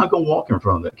 it's not going to walk in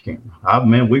front of that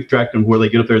camera. We've tracked them where they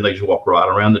get up there and they just walk right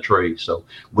around the tree. So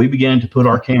we began to put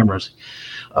our cameras.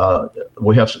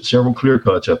 We have several clear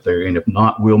cuts up there, and if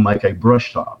not, we'll make a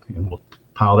brush top and we'll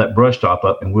pile that brush top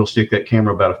up, and we'll stick that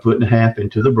camera about 1.5 feet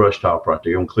into the brush top right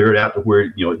there and clear it out to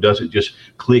where it doesn't just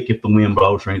click if the wind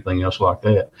blows or anything else like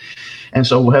that. And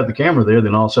so we'll have the camera there.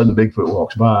 Then all of a sudden, Bigfoot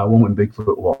walks by. Well, when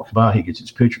Bigfoot walks by, he gets his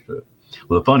picture to it.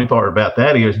 Well, the funny part about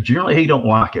that is generally he don't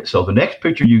like it. So the next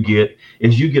picture you get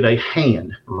is you get a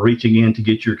hand reaching in to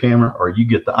get your camera, or you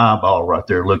get the eyeball right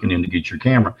there looking in to get your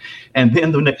camera. And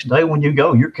then the next day when you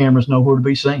go, your camera's nowhere to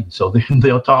be seen. So then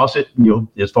they'll toss it,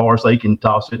 as far as they can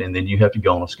toss it, and then you have to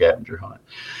go on a scavenger hunt.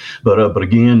 But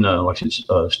again, like I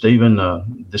said,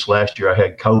 Stephen, this last year I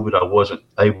had COVID. I wasn't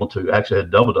able to, actually had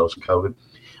a double dose of COVID.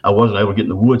 I wasn't able to get in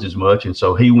the woods as much. And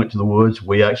so he went to the woods.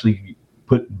 We actually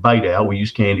put bait out. We use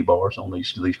candy bars on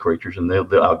these creatures, and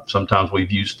sometimes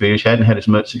we've used fish. Hadn't had as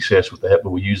much success with that, but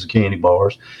we use the candy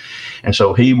bars. And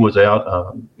so he was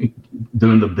out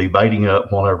doing the baiting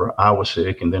up whenever I was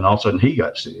sick, and then all of a sudden he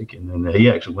got sick, and then he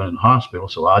actually went in the hospital.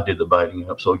 So I did the baiting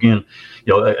up. So again,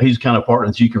 he's the kind of partner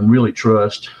that you can really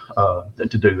trust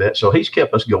to do that. So he's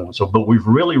kept us going. But we've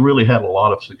really, really had a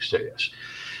lot of success.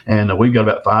 And we've got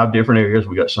about 5 different areas.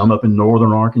 We got some up in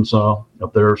northern Arkansas,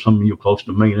 up there, some close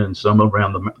to Mena, and some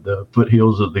around the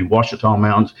foothills of the Ouachita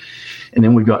Mountains. And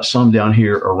then we've got some down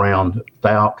here around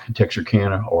Fouke,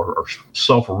 Texarkana, or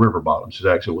Sulphur River Bottoms.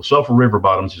 Sulphur River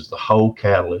Bottoms is the whole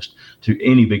catalyst to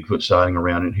any Bigfoot sighting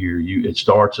around in here. It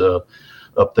starts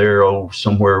up there,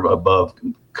 somewhere above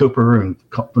Cooper, and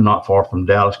not far from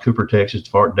Dallas, Cooper, Texas.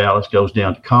 Dallas goes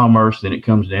down to Commerce, then it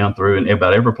comes down through, and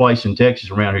about every place in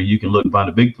Texas around here you can look and find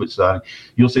a Bigfoot sighting.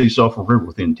 You'll see Sulphur River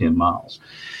within 10 miles.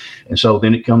 And so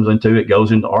then it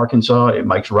goes into Arkansas. It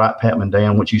makes right Patman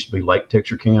Dam, which used to be Lake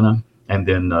Texarkana. And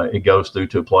then it goes through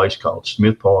to a place called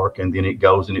Smith Park, and then it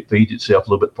goes and it feeds itself a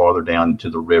little bit farther down into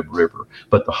the Red River.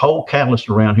 But the whole catalyst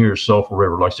around here is Sulphur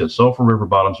River. Like I said, Sulphur River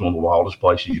Bottom is one of the wildest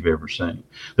places you've ever seen.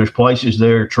 There's places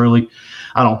there, truly,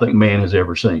 I don't think man has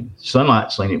ever seen.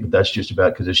 Sunlight's seen it, but that's just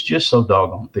about because it's just so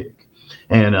doggone thick.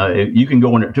 And you can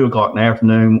go in at 2 o'clock in the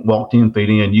afternoon, walk 10 feet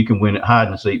in, you can win at hide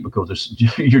and seek because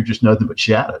you're just nothing but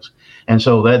shadows. And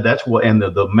so that's what, and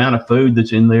the amount of food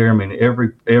that's in there. I mean,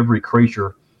 every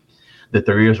creature that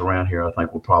there is around here, I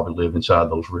think will probably live inside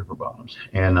those river bottoms.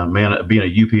 And man, being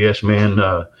a UPS man,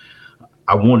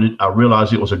 I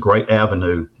realized it was a great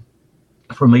avenue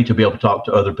for me to be able to talk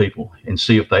to other people and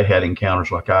see if they had encounters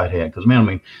like I had. Because man, I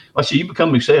mean, like I said, you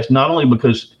become obsessed not only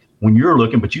because when you're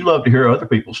looking, but you love to hear other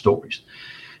people's stories.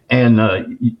 And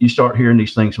you start hearing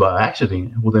these things by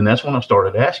accident. Well, then that's when I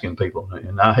started asking people.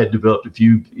 And I had developed a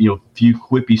few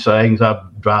quippy sayings. I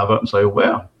drive up and say,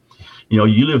 well,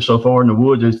 you live so far in the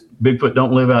woods, Bigfoot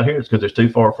don't live out here. It's because it's too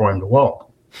far for him to walk.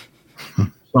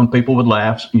 Some people would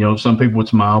laugh, some people would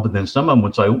smile, but then some of them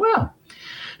would say, well,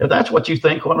 if that's what you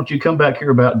think, why don't you come back here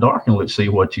about dark and let's see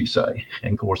what you say?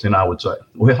 And of course, then I would say,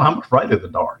 well, I'm afraid of the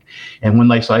dark. And when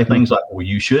they say things like, well,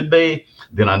 you should be,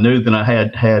 then I knew that I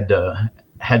had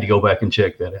to go back and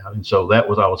check that out. And so I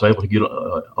was able to get,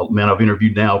 I've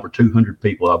interviewed now over 200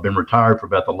 people. I've been retired for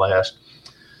about the last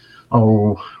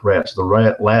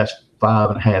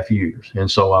 5.5 years. And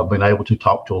so I've been able to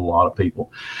talk to a lot of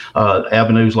people.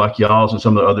 Avenues like y'all's and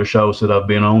some of the other shows that I've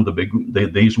been on,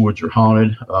 These Woods Are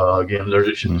Haunted. Again, there's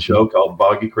a show called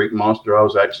Boggy Creek Monster. I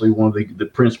was actually one of the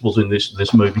principals in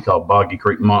this movie called Boggy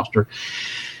Creek Monster.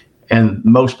 And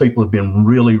most people have been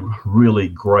really, really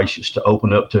gracious to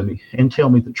open up to me and tell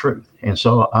me the truth. And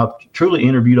so I've truly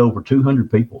interviewed over 200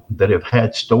 people that have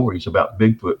had stories about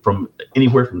Bigfoot from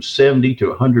anywhere from 70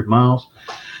 to 100 miles.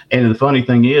 And the funny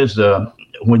thing is,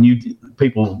 when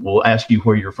people will ask you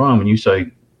where you're from, and you say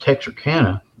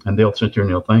Texarkana, and they'll sit there and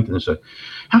they'll think, and they say,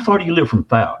 how far do you live from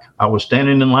Fouke? I was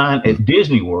standing in line at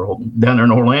Disney World down there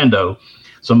in Orlando.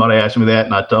 Somebody asked me that,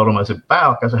 and I told them, I said,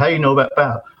 Fouke. I said, how do you know about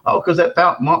Fouke? Oh, because that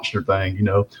Fouke monster thing, you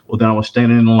know. Well, then I was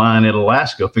standing in line at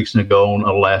Alaska, fixing to go on an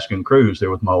Alaskan cruise there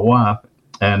with my wife.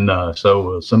 And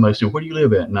so somebody said, where do you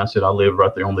live at? And I said, I live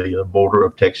right there on the border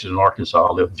of Texas and Arkansas.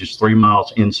 I live just 3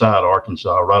 miles inside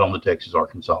Arkansas, right on the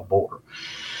Texas-Arkansas border.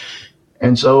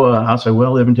 And so I said, well,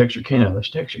 I live in Texarkana. That's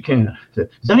Texarkana. I said,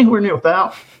 is that anywhere near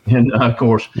Fouke? And of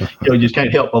course, you just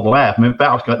can't help but laugh. I mean,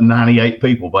 Fouke's got 98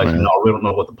 people, basically. Right. I really don't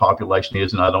know what the population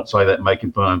is, and I don't say that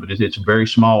making fun, but it's a very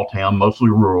small town,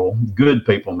 mostly rural. Good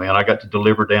people, man. I got to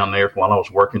deliver down there while I was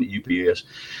working at UPS.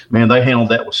 Man, they handled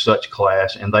that with such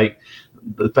class, and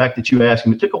the fact that you asked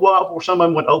them, it took a while before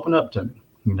somebody would open up to me,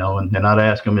 you know, and I'd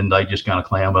ask them, and they just kind of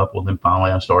clam up. Well, then finally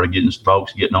I started getting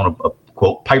on a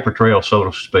quote paper trail, so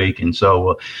to speak. And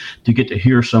so to get to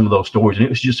hear some of those stories, and it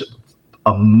was just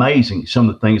amazing, some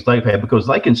of the things they've had, because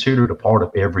they consider it a part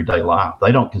of everyday life.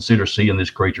 They don't consider seeing this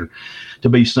creature to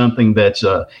be something that's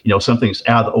something's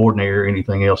out of the ordinary or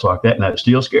anything else like that. And it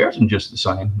still scares them just the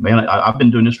same. Man, I've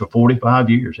been doing this for 45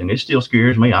 years, and it still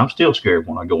scares me. I'm still scared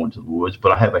when I go into the woods,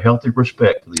 but I have a healthy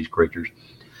respect for these creatures.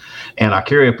 And I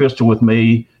carry a pistol with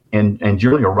me, and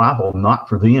generally a rifle, not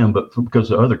for them, but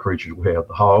because of the other creatures we have,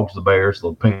 the hogs, the bears,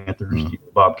 the panthers, the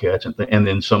bobcats, and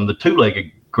then some of the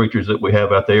two-legged creatures that we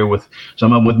have out there, with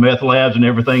some of them with meth labs and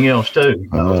everything else too. You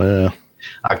know? Oh, yeah.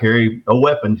 I carry a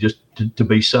weapon just to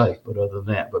be safe, but other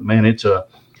than that, but man, it's one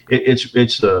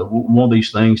of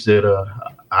these things that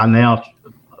I now,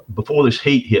 before this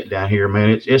heat hit down here, man,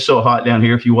 it's so hot down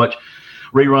here. If you watch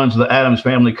reruns of the Addams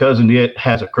Family, Cousin It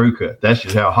has a crew cut. That's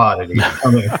just how hot it is.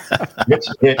 I mean,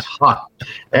 it's hot.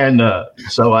 And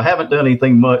so I haven't done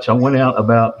anything much. I went out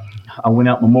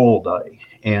Memorial Day,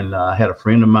 and I had a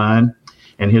friend of mine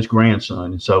and his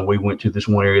grandson. And so we went to this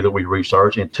one area that we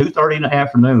researched, and 2:30 in the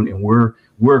afternoon, and we're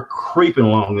creeping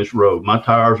along this road. My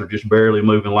tires are just barely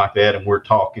moving like that, and we're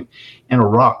talking, and a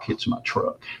rock hits my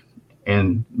truck.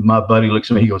 And my buddy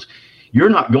looks at me, he goes, you're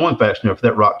not going fast enough for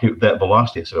that rock to hit that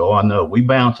velocity. I said, oh, I know. We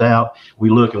bounce out, we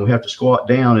look, and we have to squat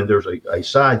down, and there's a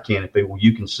side canopy where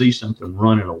you can see something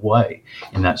running away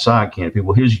in that side canopy.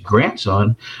 Well, his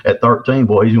grandson at 13,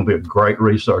 boy, he's going to be a great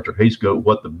researcher. He's got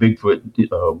what the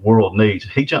Bigfoot world needs.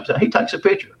 He jumps out, he takes a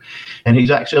picture, and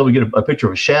he's actually able to get a picture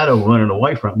of a shadow running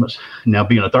away from us. Now,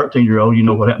 being a 13-year-old, you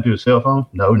know what happened to his cell phone?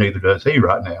 No, neither does he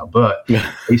right now. But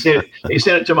he sent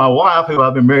it to my wife, who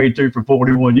I've been married to for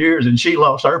 41 years, and she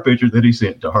lost her picture that he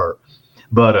sent to her.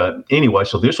 But anyway,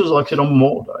 so this was like I said on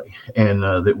Memorial Day, and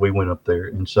that we went up there.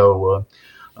 And so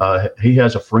he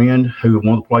has a friend who,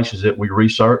 one of the places that we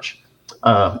research,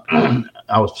 I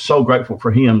was so grateful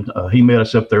for him. He met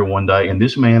us up there one day, and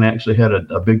this man actually had a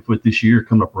Bigfoot this year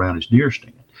coming up around his deer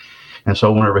stand. And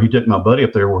so whenever he took my buddy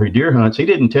up there where he deer hunts, he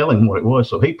didn't tell him what it was.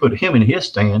 So he put him in his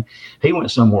stand. He went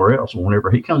somewhere else.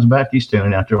 Whenever he comes back, he's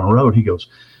standing out there on the road. He goes,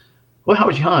 well, how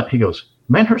was your hunt? He goes,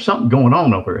 man, there's something going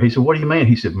on over there. He said, what do you mean?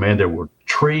 He said, man, there were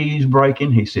trees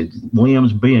breaking. He said,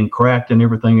 limbs being cracked and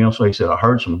everything else. So he said, I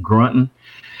heard some grunting.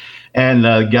 And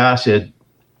the guy said,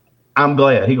 I'm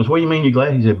glad. He goes, what do you mean you're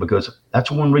glad? He said, because that's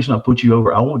one reason I put you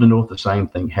over. I want to know if the same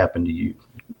thing happened to you.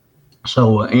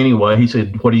 So anyway, he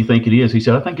said, what do you think it is? He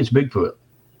said, I think it's Bigfoot.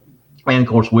 And of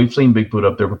course, we've seen Bigfoot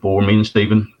up there before. Me and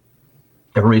Stephen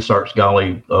have researched,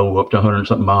 up to 100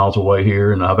 something miles away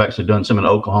here. And I've actually done some in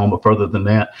Oklahoma further than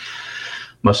that.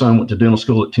 My son went to dental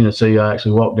school at Tennessee. I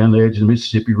actually walked down the edge of the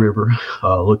Mississippi River,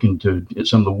 looking at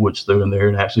some of the woods through in there,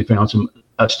 and actually found some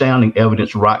astounding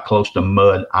evidence right close to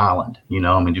Mud Island.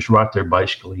 Just right there,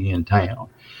 basically in town.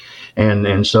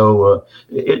 And so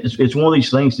it's one of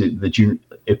these things that you,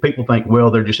 if people think, well,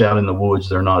 they're just out in the woods,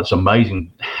 they're not. It's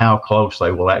amazing how close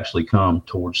they will actually come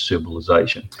towards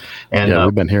civilization. And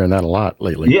we've been hearing that a lot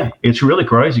lately. Yeah, it's really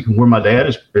crazy. Where my dad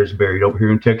is buried over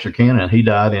here in Texarkana, and he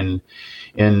died in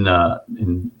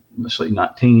let's see,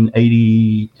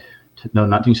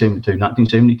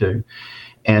 1972.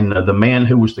 And the man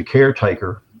who was the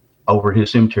caretaker over his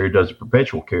cemetery does a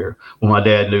perpetual care. Well, my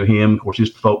dad knew him. Of course,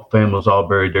 his family was all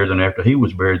buried there. Then after he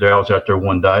was buried there, I was out there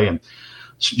one day, and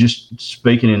just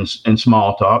speaking in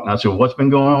small talk. And I said, well, what's been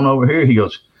going on over here? He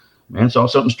goes, man, saw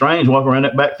something strange walking around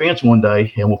that back fence one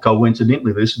day. And well,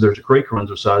 coincidentally, there's a creek runs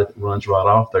beside it that runs right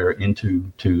off there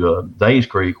into Days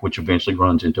Creek, which eventually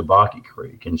runs into Boggy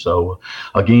Creek. And so,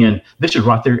 again, this is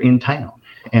right there in town.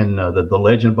 And the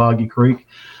legend of Boggy Creek,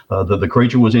 the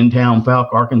creature was in town, Falk,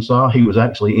 Arkansas. He was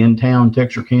actually in town,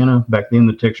 Texarkana. Back then,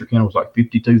 the Texarkana was like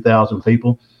 52,000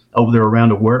 people over there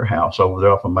around a warehouse over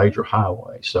there off a major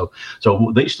highway. So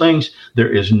these things, there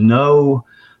is no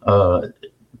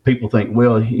people think,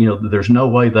 well, there's no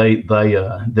way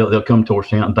they'll come towards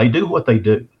town. They do what they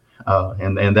do.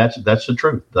 And that's the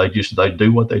truth. They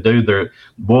do what they do.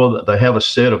 They have a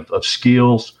set of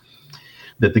skills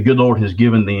that the good Lord has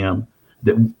given them,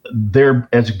 that they're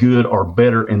as good or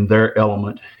better in their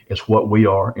element as what we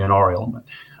are in our element.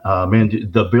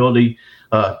 And the ability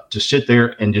to sit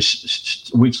there and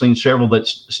we've seen several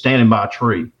that's standing by a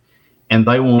tree and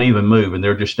they won't even move, and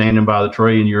they're just standing by the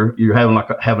tree, and you're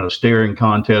having a staring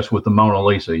contest with the Mona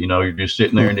Lisa. You're just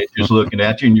sitting there and it's just looking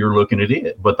at you, and you're looking at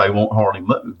it, but they won't hardly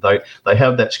move. They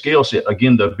have that skill set,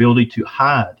 again, the ability to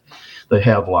hide. They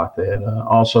have like that.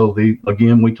 Also, we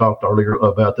talked earlier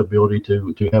about the ability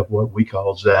to have what we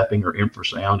call zapping or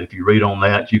infrasound. If you read on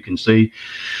that, you can see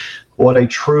what a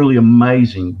truly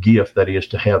amazing gift that is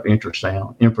to have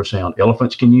infrasound.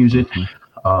 Elephants can use it.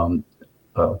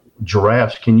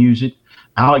 Giraffes can use it.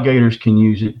 Alligators can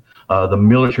use it. The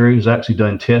military has actually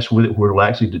done tests with it where it'll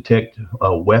actually detect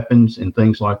weapons and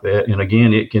things like that. And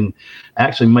again, it can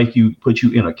actually put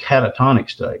you in a catatonic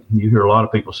state. You hear a lot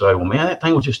of people say, well, man, that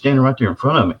thing was just standing right there in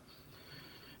front of me.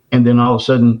 And then all of a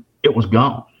sudden it was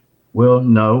gone. Well,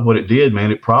 no, what it did,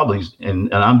 man, it probably,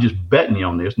 and I'm just betting you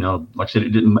on this. Now, like I said, it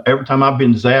didn't. Every time I've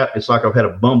been zapped, it's like I've had a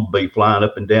bumblebee flying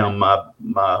up and down my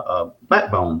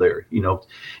backbone there,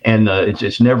 and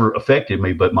it's never affected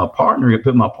me. But it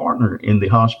put my partner in the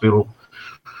hospital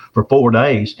for 4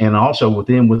 days, and also with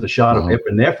a shot of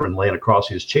epinephrine laying across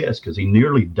his chest because he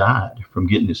nearly died from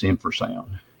getting this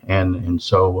infrasound. And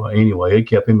so anyway, it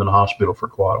kept him in the hospital for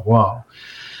quite a while.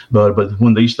 But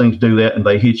when these things do that and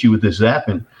they hit you with this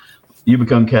zapping, you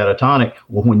become catatonic.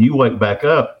 Well, when you wake back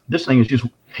up, this thing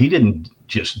he didn't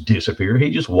just disappear. He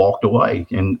just walked away,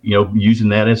 and using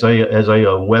that as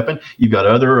a weapon. You've got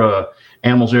other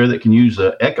animals there that can use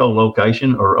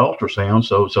echolocation or ultrasound.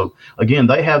 So again,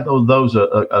 they have those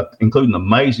including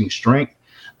amazing strength.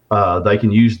 They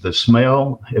can use the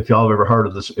smell. If y'all have ever heard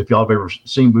of this, if y'all have ever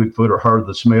seen Bigfoot or heard of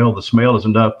the smell is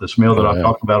enough. The smell that I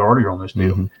talked about earlier on this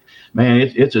deal, man,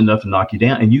 it's enough to knock you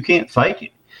down, and you can't fake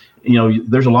it.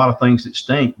 There's a lot of things that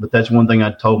stink, but that's one thing I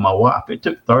told my wife. It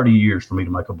took 30 years for me to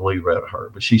make a believer out of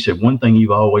her. But she said, one thing you've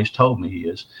always told me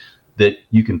is that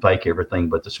you can fake everything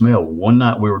but the smell. One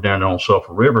night we were down there on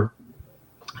Sulphur River,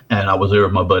 and I was there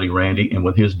with my buddy Randy and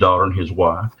with his daughter and his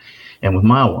wife and with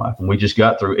my wife. And we just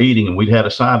got through eating, and we'd had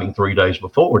a sighting 3 days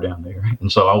before down there.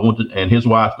 And so and his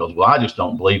wife goes, well, I just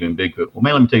don't believe in Bigfoot. Well,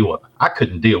 man, let me tell you what, I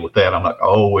couldn't deal with that. I'm like,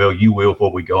 oh, well, you will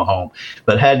before we go home.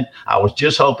 But I was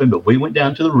just hoping, but we went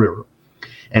down to the river.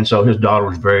 And so his daughter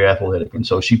was very athletic. And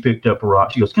so she picked up a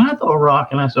rock. She goes, can I throw a rock?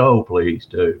 And I said, oh, please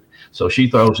do. So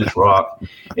she throws this rock,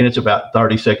 and it's about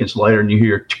 30 seconds later, and you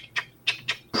hear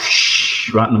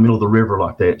right in the middle of the river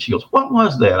like that. She goes, what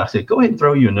was that? I said, go ahead and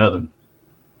throw you another one.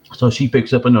 So she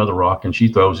picks up another rock and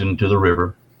she throws it into the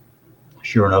river.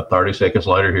 Sure enough, 30 seconds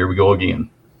later, here we go again.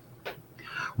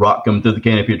 Rock coming through the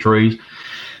canopy of trees,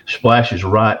 splashes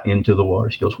right into the water.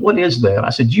 She goes, what is that? I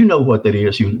said, you know what that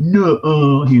is? She goes,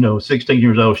 no, 16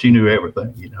 years old, she knew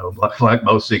everything, like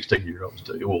most 16-year-olds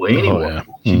do. Well, anyway,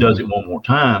 she does it one more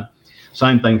time.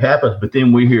 Same thing happens, but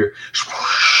then we hear,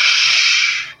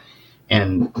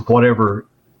 and whatever.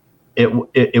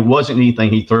 It wasn't anything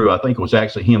he threw. I think it was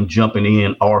actually him jumping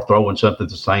in or throwing something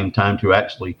at the same time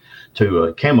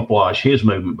to camouflage his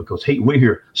movement, because we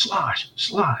hear slosh,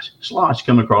 slosh, slosh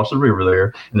coming across the river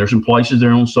there. And there's some places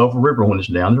there on Sulphur River when it's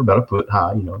down there about a foot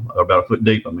high, about a foot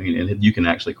deep. and you can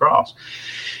actually cross.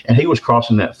 And he was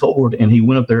crossing that ford, and he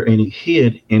went up there and he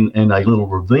hid in a little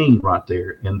ravine right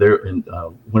there. And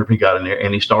whenever he got in there,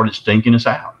 and he started stinking us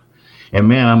out. And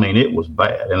man, it was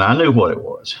bad, and I knew what it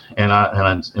was. And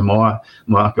my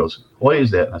wife goes, "What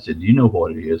is that?" And I said, "Do you know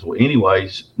what it is?" Well,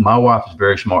 anyways, my wife is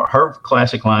very smart. Her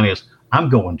classic line is, "I'm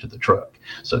going to the truck."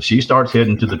 So she starts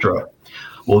heading to the truck.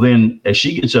 Well, then as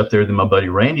she gets up there, then my buddy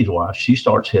Randy's wife, she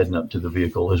starts heading up to the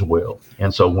vehicle as well.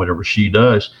 And so whenever she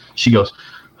does, she goes,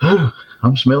 "Oh,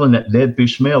 I'm smelling that dead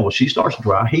fish smell. Well, she starts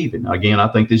dry heaving. Again, I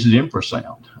think this is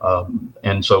infrasound.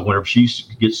 And so whenever she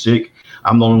gets sick,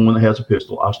 I'm the only one that has a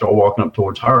pistol. I start walking up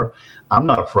towards her. I'm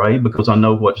not afraid because I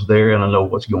know what's there and I know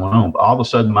what's going on. But all of a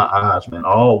sudden, my eyes, man,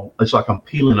 it's like I'm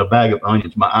peeling a bag of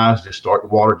onions. My eyes just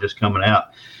start, water just coming out.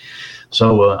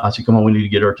 So I said, come on, we need to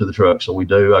get her to the truck. So we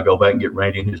do. I go back and get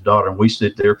Randy and his daughter, and we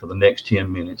sit there for the next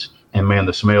 10 minutes. And, man,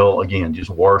 the smell, again, just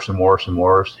worse and worse and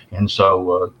worse. And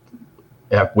so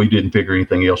after we didn't figure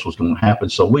anything else was going to happen,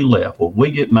 so we left. Well,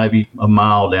 we get maybe a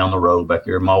mile down the road back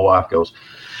there. My wife goes,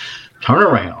 turn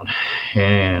around.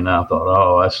 And I thought,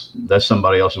 oh, that's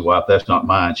somebody else's wife. That's not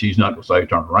mine. She's not going to say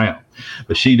turn around.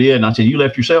 But she did. And I said, you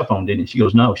left your cell phone, didn't you? She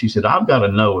goes, no. She said, I've got to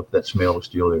know if that smell is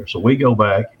still there. So we go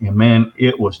back, and, man,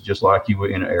 it was just like you were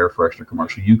in an air freshener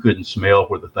commercial. You couldn't smell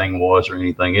where the thing was or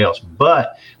anything else.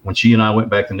 But when she and I went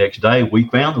back the next day, we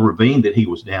found the ravine that he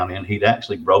was down in. He'd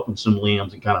actually broken some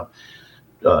limbs and kind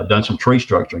of done some tree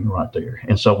structuring right there.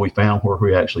 And so we found where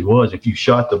he actually was. If you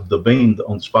shot the beam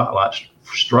on the spotlight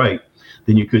straight,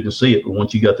 then you couldn't see it. But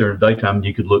once you got there in the daytime,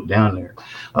 you could look down there.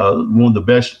 One of the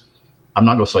best, I'm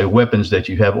not going to say weapons that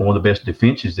you have, but one of the best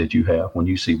defenses that you have when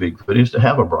you see Bigfoot is to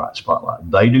have a bright spotlight.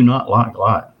 They do not like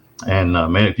light. And,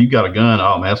 man, if you got a gun,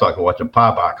 oh, man, it's like watching a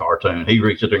Popeye cartoon. He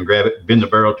reaches there and grab it, bend the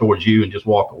barrel towards you, and just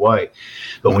walk away.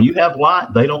 But when you have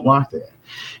light, they don't like that.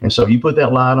 And so you put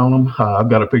that light on them. I've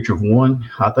got a picture of one.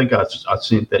 I think I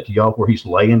sent that to y'all where he's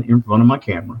laying in front of my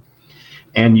camera.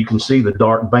 And you can see the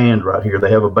dark band right here.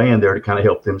 They have a band there to kind of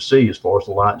help them see as far as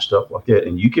the light and stuff like that.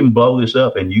 And you can blow this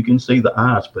up and you can see the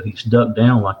eyes, but he's ducked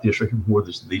down like this right here where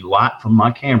the light from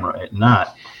my camera at night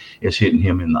is hitting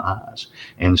him in the eyes.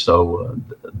 And so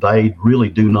they really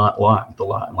do not like the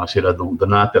light. Like I said, the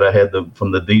night that I had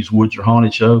from the These Woods Are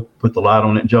Haunted show, put the light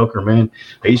on that joker, man,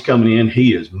 he's coming in.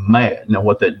 He is mad. Now,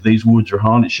 what that These Woods Are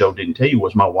Haunted show didn't tell you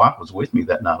was my wife was with me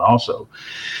that night also.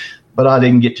 But I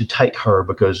didn't get to take her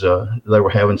because they were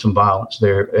having some violence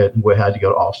there. We had to go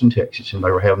to Austin, Texas, and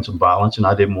they were having some violence, and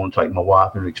I didn't want to take my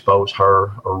wife and expose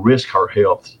her or risk her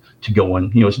health to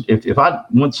going. You know,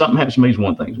 when something happens to me is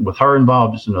one thing. With her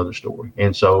involved, it's another story.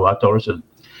 And so I told her, I said,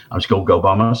 I'm just going to go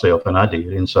by myself, and I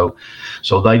did. And so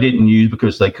they didn't use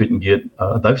because they couldn't get.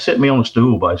 They set me on a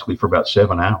stool basically for about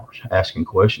 7 hours asking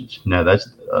questions. Now that's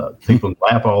people can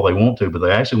laugh all they want to, but they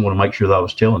actually want to make sure that I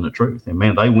was telling the truth. And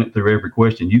man, they went through every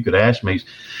question. You could ask me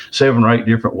 7 or 8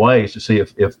 different ways to see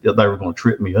if they were going to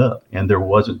trip me up, and there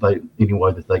wasn't any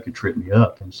way that they could trip me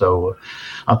up. And so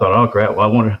I thought, oh crap! Well, I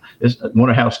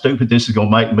wonder how stupid this is going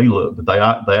to make me look. But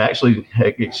they actually,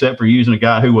 except for using a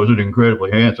guy who wasn't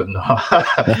incredibly handsome.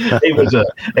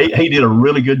 He did a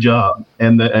really good job,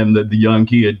 and the young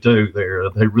kid too.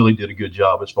 They really did a good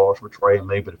job as far as portraying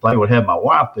me. But if they would have my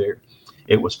wife there,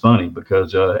 it was funny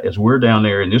because as we're down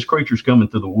there and this creature's coming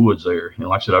through the woods there, and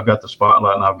like I said, I've got the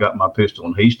spotlight and I've got my pistol,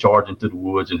 and he's charging through the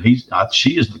woods, and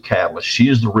she is the catalyst. She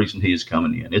is the reason he is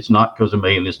coming in. It's not because of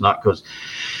me, and it's not because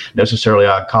necessarily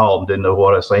I called and didn't know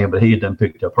what I was saying, but he had done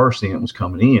picked up her scent and was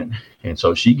coming in, and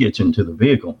so she gets into the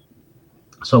vehicle.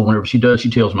 So whenever she does, she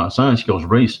tells my son, she goes,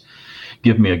 Reese,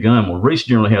 give me a gun. Well, Reese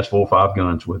generally has 4 or 5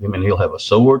 guns with him, and he'll have a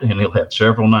sword and he'll have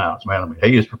several knives. Man, I mean,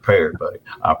 he is prepared, buddy.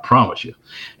 I promise you.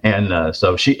 And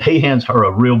so he hands her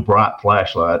a real bright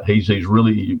flashlight. He's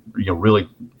really, really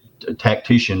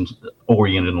tactician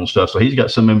oriented on stuff. So he's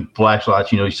got some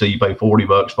flashlights, you see, you pay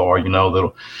 $40 for,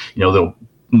 they'll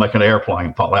make an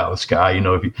airplane fall out of the sky,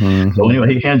 So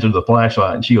anyway, he hands her the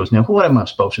flashlight, and she goes, now, what am I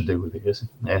supposed to do with this?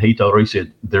 And he told her, he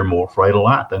said, they're more afraid of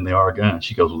light than they are a gun.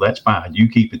 She goes, well, that's fine. You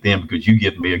keep it then because you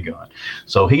give me a gun.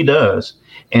 So he does.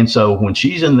 And so when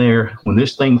she's in there, when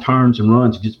this thing turns and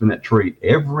runs, gets in that tree,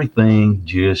 everything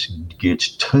just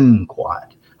gets tomb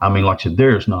quiet. I mean, like I said,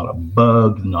 there's not a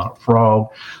bug, not a frog,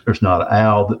 there's not an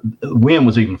owl. The wind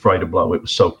was even afraid to blow. It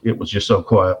was just so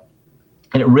quiet.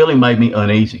 And it really made me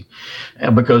uneasy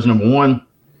because, number one,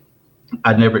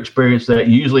 I'd never experienced that.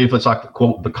 Usually if it's like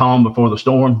the calm before the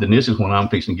storm, then this is when I'm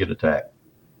fixing to get attacked.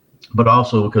 But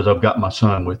also because I've got my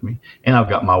son with me and I've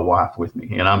got my wife with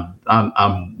me, and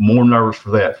I'm more nervous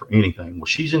for that for anything. Well,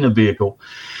 she's in the vehicle,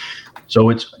 so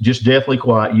it's just deathly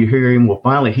quiet. You hear him. Well,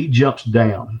 finally he jumps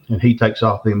down and he takes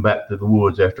off then back to the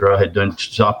woods after I had done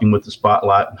stopped him with the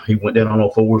spotlight. He went down on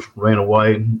all fours, ran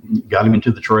away, got him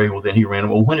into the tree. Well, then he ran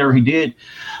away. Well, whenever he did,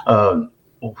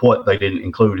 what they didn't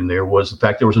include in there was the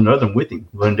fact there was another one with him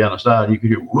running down the side. You could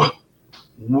hear whoa,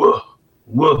 whoa,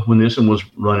 whoa when this one was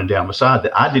running down beside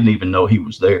that. I didn't even know he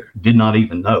was there. Did not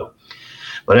even know.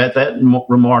 But at that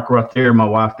remark right there, my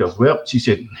wife goes, well, she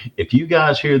said, if you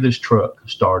guys hear this truck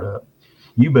start up,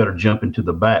 you better jump into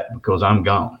the back because I'm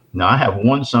gone. Now, I have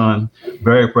one son,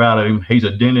 very proud of him. He's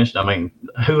a dentist. I mean,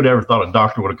 who would ever thought a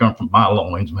doctor would have come from my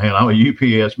loins, man? I'm a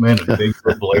UPS man and a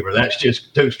Bigfoot believer. That's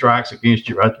just 2 strikes against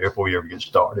you right there before you ever get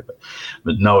started.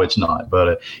 But no, it's not.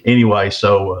 But anyway,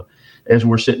 so as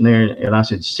we're sitting there, and I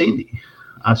said, Cindy,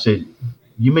 I said,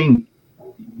 you mean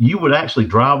you would actually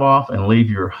drive off and leave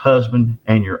your husband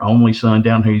and your only son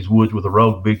down here in these woods with a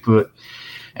rogue Bigfoot?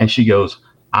 And she goes,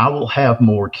 I will have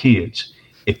more kids.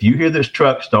 If you hear this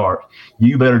truck start,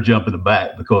 you better jump in the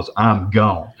back because I'm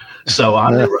gone. So I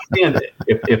never again,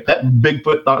 if that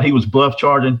Bigfoot thought he was bluff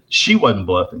charging, she wasn't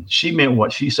bluffing. She meant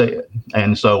what she said.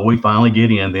 And so we finally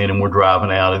get in then, and we're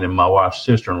driving out, and then my wife's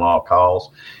sister-in-law calls.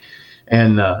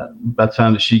 And by the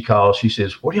time that she calls, she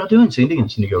says, what are y'all doing, Cindy?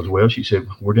 And Cindy goes, well, she said,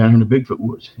 we're down here in the Bigfoot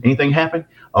woods. Anything happen?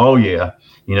 Oh, yeah.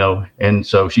 And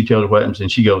so she tells her what happens,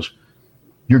 and she goes,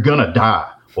 you're going to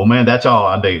die. Well, man, that's all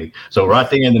I needed. So right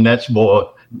then, the next boy,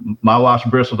 my wife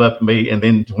bristled up at me. And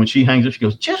then when she hangs up, she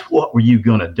goes, just what were you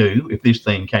going to do if this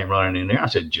thing came running in there? I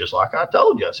said, just like I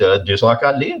told you. I said, just like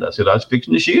I did. I said, I was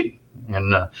fixing to shoot him.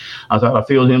 And I thought I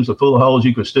filled him so full of holes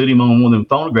you could stood him on one of them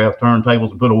phonograph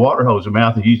turntables and put a water hose in his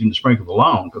mouth and use him to sprinkle the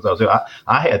lawn. Because I said,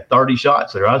 I had 30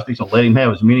 shots there. I was fixing to let him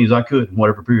have as many as I could in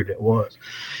whatever period that was.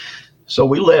 So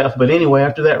we left. But anyway,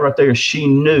 after that right there, she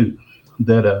knew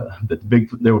that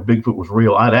Bigfoot was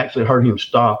real. I'd actually heard him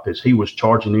stop as he was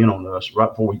charging in on us right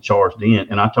before we charged in.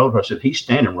 And I told her, I said, he's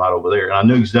standing right over there. And I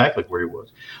knew exactly where he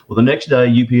was. Well, the next day,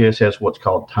 UPS has what's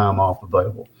called time off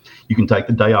available. You can take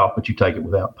the day off, but you take it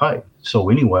without pay. So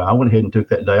anyway, I went ahead and took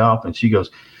that day off. And she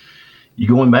goes, you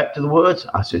going back to the woods?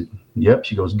 I said, yep.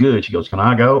 She goes, good. She goes, can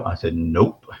I go? I said,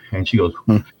 nope. And she goes,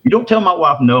 you don't tell my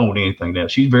wife no on anything now.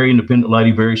 She's a very independent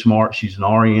lady, very smart. She's an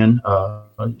RN.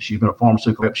 She's been a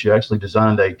pharmaceutical rep. She actually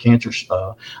designed a cancer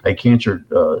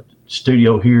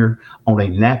studio here on a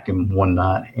napkin one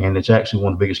night, and it's actually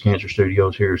one of the biggest cancer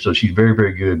studios here. So she's very,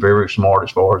 very good, very, very smart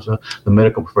as far as the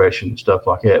medical profession and stuff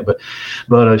like that. But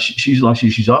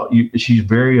she's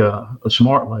very a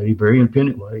smart lady, very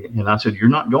independent lady. And I said, you're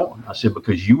not going. I said,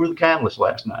 because you were the catalyst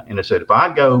last night. And I said, if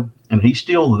I go and he's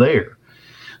still there,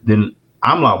 then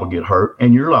I'm liable to get hurt,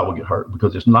 and you're liable to get hurt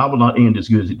because it's liable not end as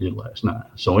good as it did last night.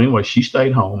 So anyway, she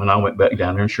stayed home, and I went back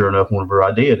down there, and sure enough, whenever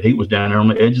I did, he was down there on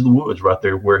the edge of the woods right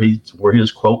there where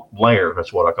his, quote, lair,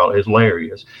 that's what I call it, his lair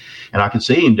is. And I could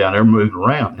see him down there moving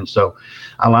around. And so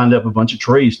I lined up a bunch of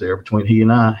trees there between he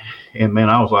and I. And, man,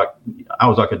 I was like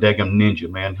a daggum ninja,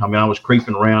 man. I mean, I was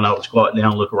creeping around. I would squat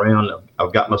down, look around.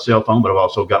 I've got my cell phone, but I've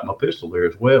also got my pistol there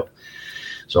as well.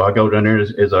 So I go down there.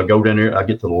 As I go down there, I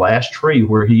get to the last tree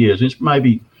where he is. It's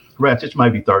maybe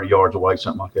 30 yards away,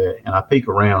 something like that. And I peek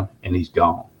around, and he's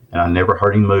gone. And I never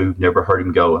heard him move, never heard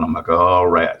him go. And I'm like, oh,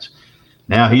 rats.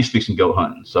 Now he's fixing to go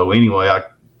hunting. So anyway, I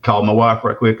called my wife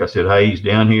right quick. I said, hey, he's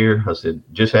down here. I said,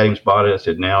 just had him spotted. I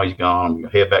said, now he's gone. I'm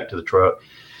going to head back to the truck.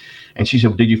 And she said,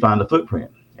 well, did you find the footprint?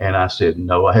 And I said,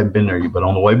 no, I haven't been there yet. But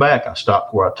on the way back, I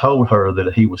stopped where I told her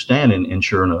that he was standing. And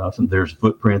sure enough, and there's a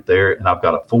footprint there. And I've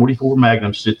got a 44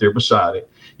 Magnum sit there beside it.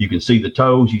 You can see the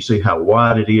toes. You see how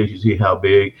wide it is. You see how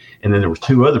big. And then there was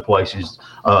two other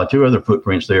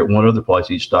footprints there. One other place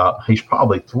he stopped. He's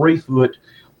probably 3 foot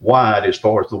wide as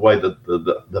far as the way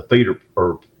the feet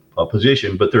are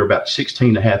positioned, but they're about 16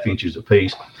 and a half inches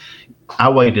apiece. I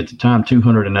weighed at the time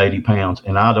 280 pounds,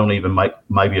 and I don't even make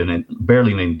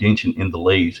barely an indentation in the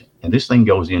leaves. And this thing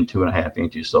goes in 2.5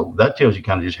 inches. So that tells you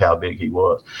kind of just how big he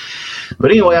was.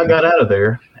 But anyway, I got out of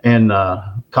there and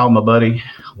called my buddy,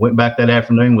 went back that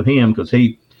afternoon with him because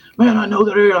I know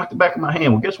that area like the back of my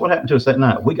hand. Well, guess what happened to us that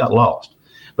night? We got lost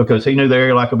because he knew the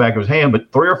area like the back of his hand,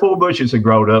 but 3 or 4 bushes had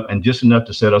grown up and just enough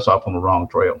to set us off on the wrong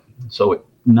trail. So at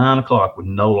 9 o'clock with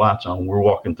no lights on, we're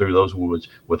walking through those woods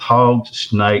with hogs,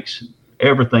 snakes,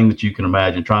 everything that you can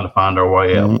imagine, trying to find our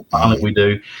way out. Mm-hmm. Finally, we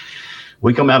do.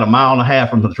 We come out 1.5 miles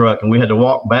from the truck, and we had to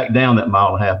walk back down that 1.5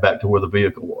 miles back to where the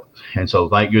vehicle was. And so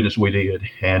thank goodness we did.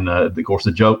 And of course,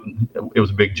 the joke, it was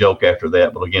a big joke after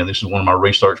that. But again, this is one of my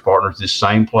research partners, this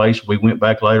same place. We went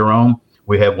back later on.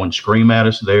 We had one scream at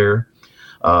us there.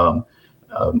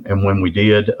 And when we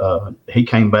did, he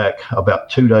came back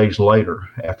about 2 days later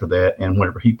after that. And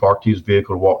whenever he parked his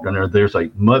vehicle to walk down there, there's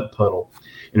a mud puddle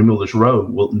in the middle of this road.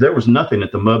 Well, there was nothing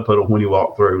at the mud puddle when he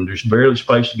walked through, and there's barely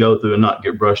space to go through and not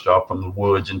get brushed off from the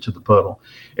woods into the puddle.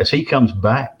 As he comes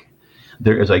back,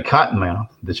 there is a cottonmouth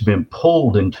that's been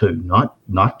pulled into, not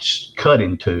cut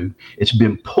into, it's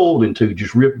been pulled into,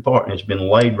 just ripped apart, and it's been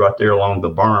laid right there along the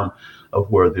berm of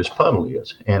where this puddle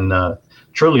is. And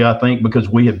truly, I think because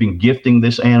we have been gifting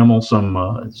this animal some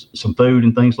food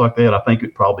and things like that, I think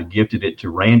it probably gifted it to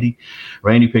Randy.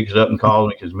 Randy picks it up and calls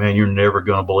me because, man, you're never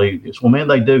going to believe this. Well, man,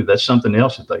 they do. That's something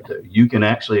else that they do. You can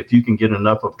actually, if you can get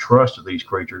enough of trust of these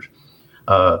creatures,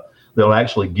 they'll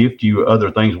actually gift you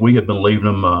other things. We have been leaving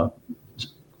them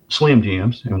Slim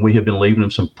Jims, and we have been leaving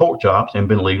them some pork chops and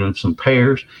been leaving them some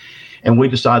pears. And we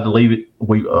decided to leave it.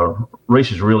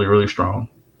 Reese is really, really strong,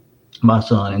 my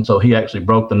son. And so he actually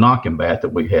broke the knocking bat that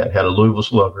we had a Louisville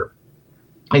Slugger.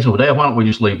 He said, well, Dad, why don't we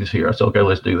just leave this here? I said, okay,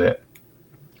 let's do that.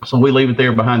 So we leave it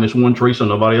there behind this one tree so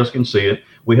nobody else can see it.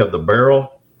 We have the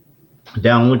barrel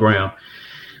down on the ground.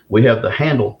 We have the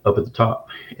handle up at the top,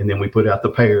 and then we put out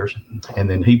the pears, and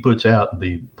then he puts out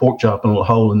the pork chop in a little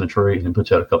hole in the tree and then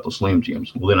puts out a couple of Slim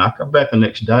Jims. Well, then I come back the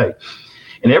next day,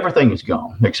 and everything is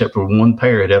gone except for one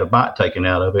pear. It had a bite taken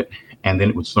out of it, and then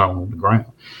it was thrown on the ground.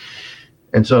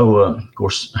 And so, of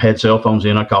course, I had cell phones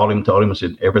in. I called him and told him, I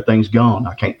said, everything's gone.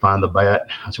 I can't find the bat.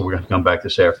 I said, we're going to come back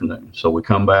this afternoon. So we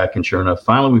come back, and sure enough,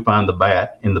 finally we find the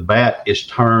bat, and the bat is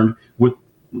turned with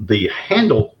the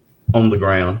handle on the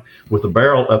ground with the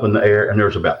barrel up in the air, and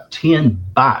there's about 10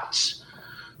 bites,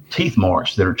 teeth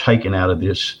marks that are taken out of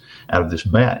this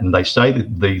bat. And they say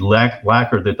that the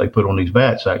lacquer that they put on these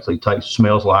bats actually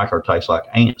smells like or tastes like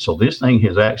ants. So this thing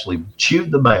has actually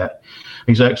chewed the bat.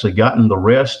 He's actually gotten the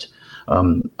rest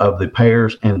of the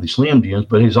pears and the Slim Jims,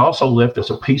 but he's also left us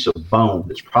a piece of bone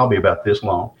that's probably about this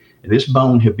long. And this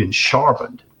bone had been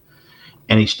sharpened,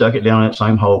 and he stuck it down in that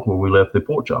same hole where we left the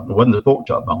pork chop. It wasn't the pork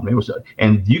chop bone. It was,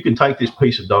 and you can take this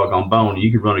piece of doggone bone and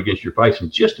you can run against your face and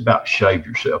just about shave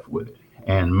yourself with it.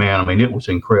 And man, I mean, it was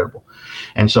incredible.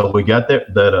 And so we got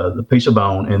the piece of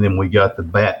bone, and then we got the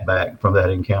bat back from that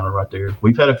encounter right there.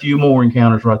 We've had a few more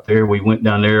encounters right there. We went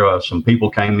down there. Some people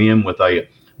came in with a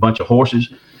bunch of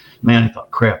horses. Man, I thought,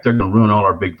 crap, they're going to ruin all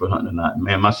our Bigfoot hunting tonight.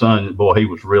 Man, my son, boy, he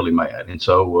was really mad. And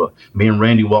so me and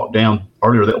Randy walked down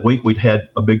earlier that week. We'd had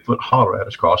a Bigfoot holler at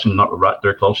us crossing, not right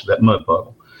there close to that mud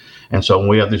puddle. And so when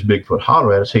we have this Bigfoot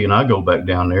holler at us, he and I go back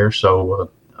down there. So,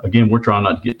 again, we're trying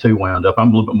not to get too wound up. I'm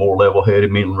a little bit more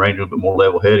level-headed. Me and Randy a little bit more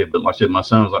level-headed. But like I said, my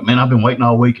son was like, man, I've been waiting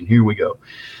all week, and here we go.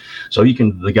 So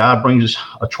the guy brings us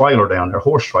a trailer down there, a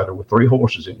horse trailer with 3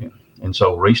 horses in it. And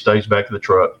so Reese stays back to the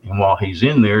truck. And while he's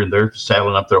in there, they're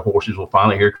saddling up their horses. Well,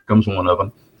 finally, here comes one of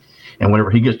them. And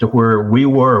whenever he gets to where we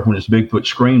were, when this Bigfoot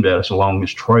screamed at us along this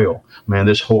trail, man,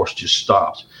 this horse just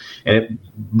stops. And it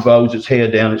bows its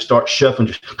head down. It starts shuffling,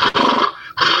 just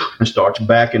and starts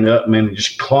backing up, man, and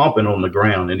just clomping on the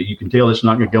ground. And you can tell it's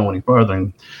not going to go any further.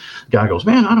 And the guy goes,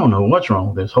 man, I don't know what's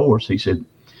wrong with this horse.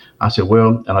 I said,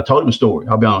 well, and I told him a story.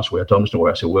 I'll be honest with you. I told him a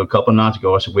story. I said, well, a couple of nights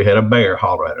ago, I said, we had a bear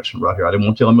holler at us right here. I didn't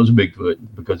want to tell him it was a Bigfoot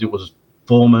because it was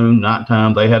full moon,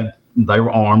 nighttime. They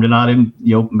were armed, and I didn't,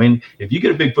 man, if you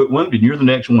get a Bigfoot wounded and you're the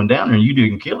next one down there and you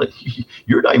didn't kill it,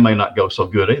 your day may not go so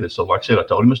good either. So like I said, I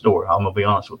told him a story. I'm going to be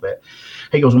honest with that.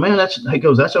 He goes, man, that's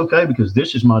okay because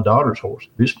this is my daughter's horse.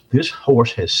 This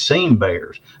horse has seen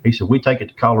bears. He said, we take it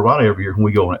to Colorado every year when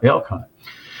we go on an elk hunt.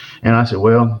 And I said,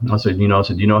 you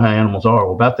know how animals are.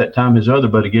 Well, about that time, his other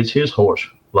buddy gets his horse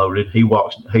loaded. He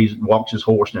walks his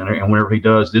horse down there, and whenever he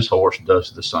does, this horse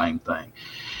does the same thing.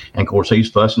 And of course, he's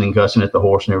fussing and cussing at the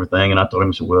horse and everything. And I told him,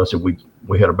 I said,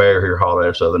 we had a bear here holler at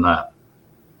us the other night.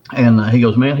 And he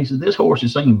goes, man, he said, this horse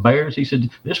has seen bears. He said,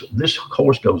 this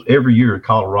horse goes every year to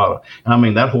Colorado. And I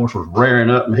mean, that horse was rearing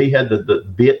up, and he had the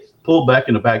bit pulled back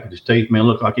in the back of his teeth. Man,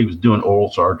 looked like he was doing oral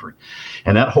surgery.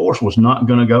 And that horse was not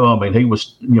going to go. I mean, he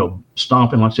was,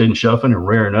 stomping, like I said, and shuffling and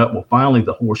rearing up. Well, finally,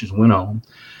 the horses went on.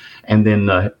 And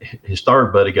then his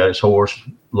third buddy got his horse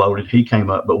loaded. He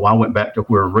came up. But I went back to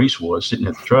where Reese was sitting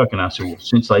at the truck, and I said, well,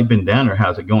 since they've been down there,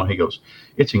 how's it going? He goes,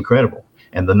 it's incredible.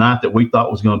 And the night that we thought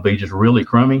was going to be just really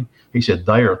crummy, he said,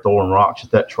 they are throwing rocks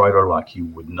at that trailer like you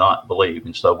would not believe.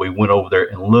 And so we went over there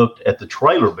and looked at the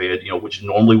trailer bed, which is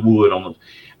normally wood on the,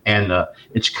 and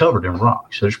it's covered in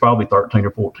rocks. So there's probably 13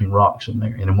 or 14 rocks in there.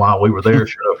 And then while we were there,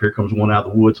 sure enough, here comes one out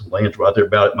of the woods, lands right there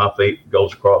about at my feet,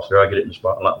 goes across there. I get it in the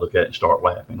spotlight, look at it, and start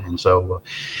laughing. And so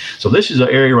this is an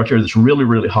area right there that's really,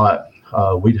 really hot.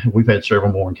 We've had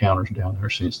several more encounters down there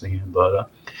since then,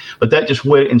 but that just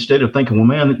went, instead of thinking, well,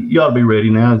 man, you ought to be ready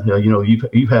now.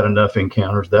 You've had enough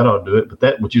encounters, that ought to do it. But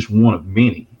that was just one of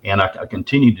many, and I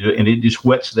continue to do it, and it just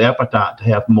whets the appetite to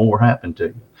have more happen to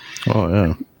you. Oh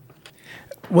yeah,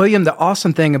 William. The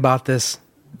awesome thing about us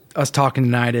talking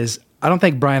tonight is I don't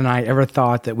think Brian and I ever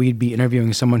thought that we'd be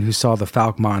interviewing someone who saw the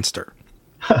Fouke monster.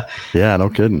 Yeah, no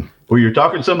kidding. Well, you're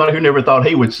talking to somebody who never thought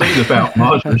he would see the Fouke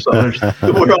monster. So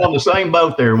we're on the same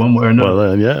boat there one way or another.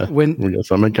 Well, yeah, we got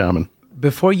something in common.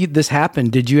 Before this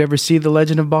happened, did you ever see the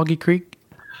Legend of Boggy Creek?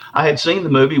 I had seen the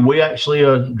movie. We actually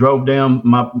drove down.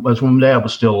 That's when my dad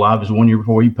was still alive. It was 1 year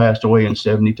before he passed away in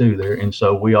 '72 there. And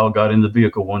so we all got in the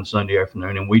vehicle one Sunday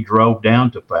afternoon and we drove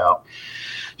down to Fouke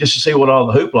just to see what all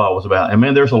the hoopla was about. And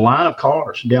man, there's a line of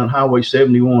cars down Highway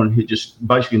 71, just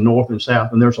basically north and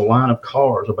south. And there's a line of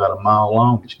cars about a mile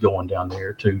long that's going down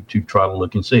there to try to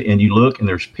look and see. And you look and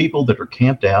there's people that are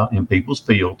camped out in people's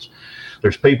fields.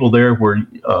 There's people there where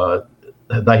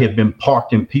they had been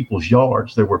parked in people's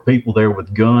yards. There were people there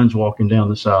with guns walking down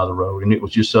the side of the road. And it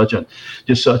was just such a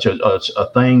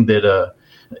thing that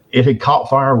it had caught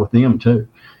fire with them too.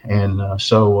 And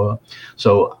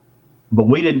but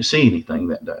we didn't see anything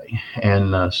that day.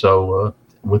 And so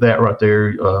with that right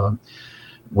there, the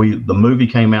movie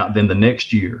came out then the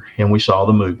next year, and we saw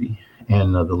the movie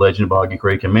and The Legend of Boggy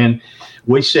Creek. And man,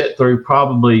 we sat through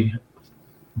probably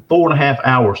 4.5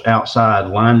 hours outside,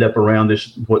 lined up around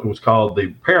this, what was called the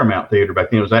Paramount Theater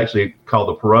back then. It was actually called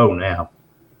the Perot now,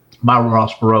 by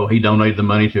Ross Perot. He donated the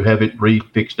money to have it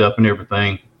refixed up and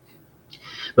everything.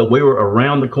 But we were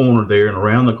around the corner there and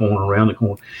around the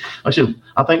corner. I said,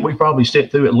 I think we probably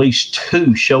sat through at least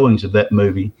 2 showings of that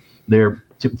movie there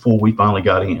before we finally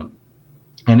got in.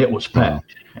 And it was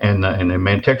packed. And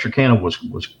man, Texarkana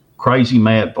was crazy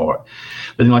mad for it.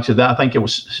 But then, like I said, I think it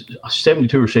was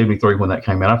 72 or 73 when that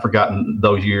came out. I've forgotten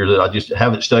those years. I just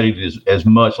haven't studied it as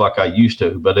much like I used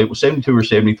to. But it was 72 or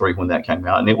 73 when that came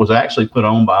out. And it was actually put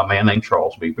on by a man named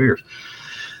Charles B. Pierce.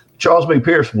 Charles B.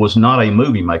 Pierce was not a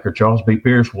movie maker. Charles B.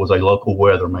 Pierce was a local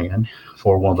weatherman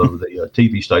for one of the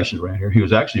TV stations around here. He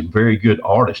was actually a very good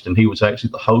artist, and he was actually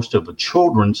the host of a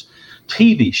children's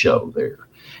TV show there.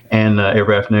 And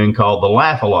every afternoon called the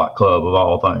Laugh-A-Lot Club of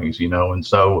all things, And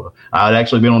so I'd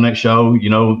actually been on that show,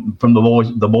 from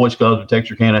the Boys Clubs of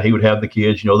Texarkana. He would have the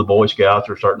kids, the Boy Scouts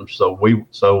or certain.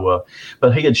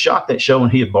 But he had shot that show and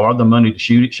he had borrowed the money to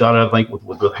shoot it. Shot it, I think,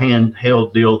 with a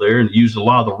handheld deal there, and used a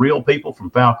lot of the real people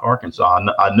from Fouke, Arkansas.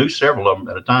 I knew several of them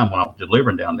at a time when I was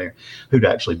delivering down there who'd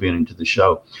actually been into the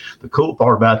show. The cool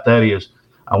part about that is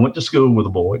I went to school with a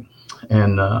boy,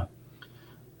 and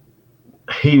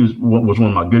he was one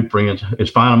of my good friends, as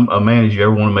fine a man as you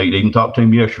ever want to meet. I even talked to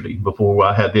him yesterday before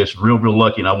I had this real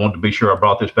lucky, and I wanted to be sure I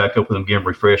brought this back up with him again,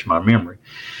 refresh my memory.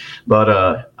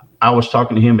 But I was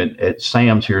talking to him at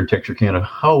Sam's here in Texarkana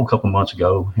a couple months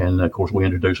ago, and of course we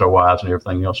introduced our wives and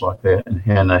everything else like that.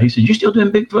 And he said, "You still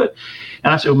doing Bigfoot?"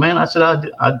 And I said, "Well, man," I said,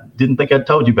 I didn't think I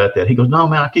told you about that. He goes, "No,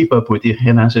 man, I keep up with you."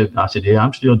 And I said, "Yeah,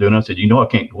 I'm still doing it." I said, "I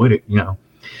can't quit it,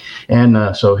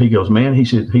 And so he goes, "Man," he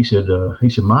said,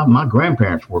 my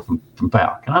grandparents were from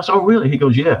Fouke." And I said, "Oh, really?" He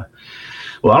goes, "Yeah."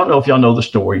 Well, I don't know if y'all know the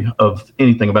story of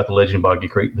anything about the Legend of Boggy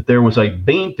Creek, but there was a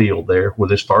bean field there where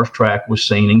this first track was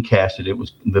seen and casted. It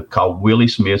was called Willie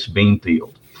Smith's Bean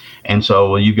Field. And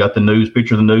so you've got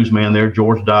picture of the newsman there,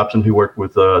 George Dobson, who worked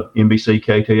with NBC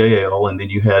KTAL. And then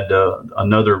you had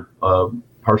another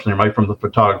person there made from the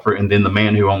photographer, and then the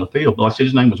man who owned the field. Like I said,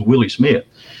 his name was Willie Smith.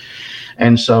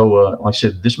 And so, like I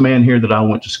said, this man here that I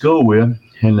went to school with,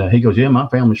 and he goes, "Yeah, my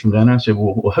family's from down there." I said,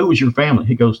 well, who was your family?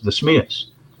 He goes, "The Smiths."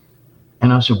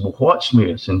 And I said, "Well, what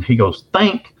Smiths?" And he goes,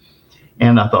 "Think."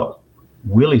 And I thought,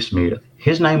 Willie Smith,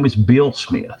 his name is Bill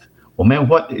Smith. Well, man,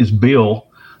 what is Bill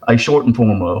a shortened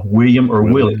form of? William or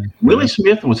Willie? Willie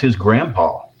Smith was his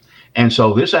grandpa. And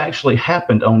so this actually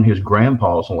happened on his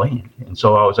grandpa's land. And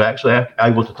so I was actually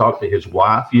able to talk to his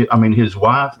wife. His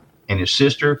wife and his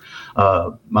sister.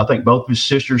 I think both of his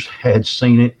sisters had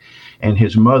seen it, and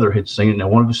his mother had seen it. Now,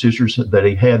 one of the sisters that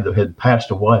he had passed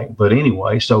away. But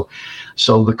anyway, so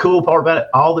the cool part about it,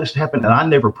 all this happened, and I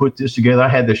never put this together. I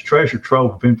had this treasure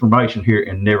trove of information here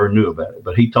and never knew about it.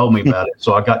 But he told me about it,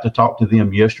 so I got to talk to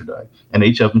them yesterday, and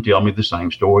each of them tell me the same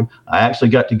story. I actually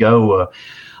got to go.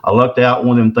 I lucked out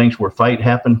one of them things where fate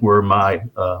happened, where my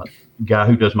guy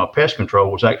who does my pest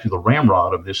control was actually the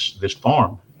ramrod of this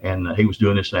farm. And he was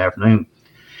doing this in the afternoon.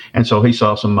 And so he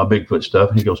saw some of my Bigfoot stuff.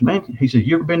 And he goes, "Man," he said,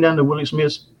 "You ever been down to Willie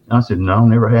Smith's?" And I said, "No,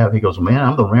 never have." He goes, "Man,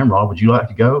 I'm the ramrod. Would you like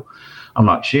to go?" I'm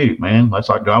like, "Shoot, man. That's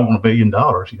like, do I want $1 billion?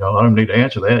 I don't need to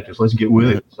answer that. Just let's get with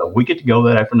it." So we get to go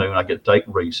that afternoon. I get to take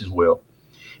Reese as well.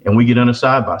 And we get on a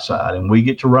side-by-side. And we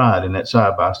get to ride in that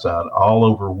side-by-side all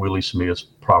over Willie Smith's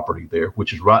property there,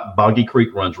 which is right. Boggy Creek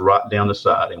runs right down the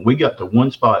side. And we got to one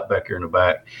spot back here in the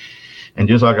back. And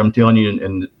just like I'm telling you,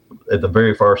 and at the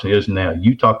very first thing is now,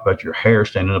 you talk about your hair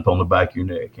standing up on the back of your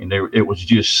neck. And it was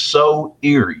just so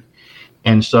eerie.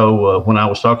 And so when I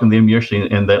was talking to them yesterday,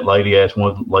 and that lady asked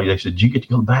one of the ladies, they said, "Did you get to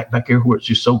go back there where it's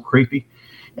just so creepy?"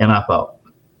 And I thought,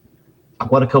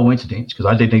 what a coincidence, because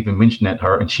I didn't even mention that to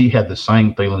her. And she had the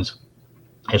same feelings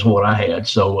as what I had.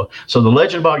 So the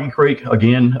Legend of Boggy Creek,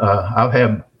 again,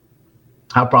 I've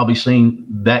probably seen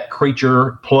that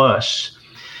creature plus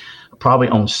probably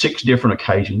on 6 different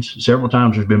occasions. Several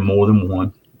times there's been more than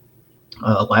one.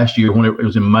 Last year, when it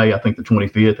was in May, I think the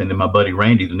 25th, and then my buddy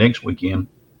Randy the next weekend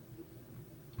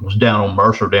was down on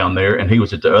Mercer down there, and he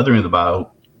was at the other end of the bayou.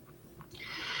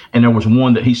 And there was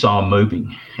one that he saw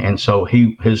moving. And so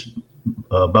his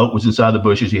boat was inside the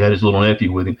bushes. He had his little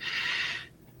nephew with him.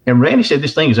 And Randy said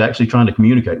this thing is actually trying to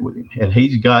communicate with him. And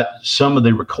he's got some of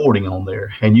the recording on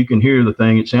there. And you can hear the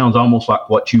thing. It sounds almost like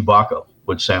what Chewbacca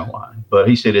would sound like. But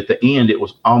he said at the end, it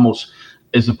was almost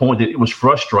is the point that it was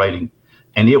frustrating.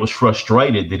 And it was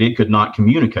frustrated that it could not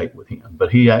communicate with him.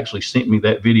 But he actually sent me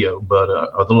that video, but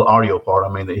a little audio part,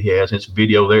 that he has. It's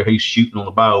video there. He's shooting on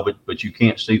the bow, but you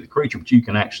can't see the creature, but you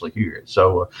can actually hear it.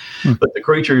 So, but the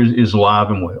creature is alive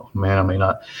and well, man.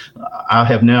 I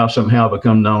have now somehow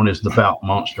become known as the Fouke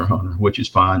Monster Hunter, which is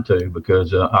fine too,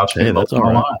 because I've spent most of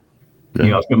my life.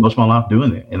 Yeah. I spent most of my life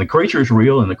doing that. And the creature is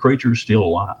real, and the creature is still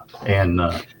alive. And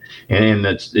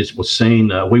it was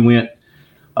seen. We went.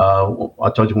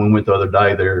 I told you when we went the other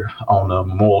day there on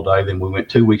Memorial Day, then we went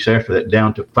 2 weeks after that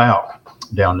down to Fouke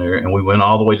down there, and we went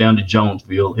all the way down to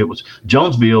Jonesville. It was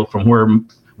Jonesville from where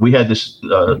we had this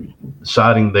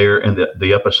sighting there, and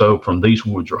the episode from These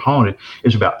Woods Are Haunted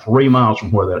is about 3 miles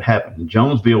from where that happened. And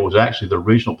Jonesville was actually the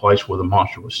original place where the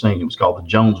monster was seen. It was called the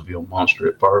Jonesville Monster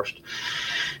at first.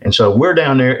 And so we're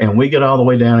down there, and we get all the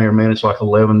way down there, man. It's like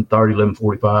 11:30,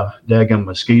 11:45. Daggum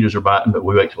mosquitoes are biting, but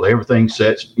we wait till everything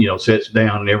sets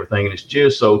down and everything, and it's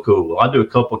just so cool. I do a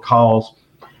couple of calls,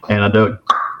 and I do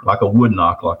like a wood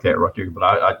knock like that right there. But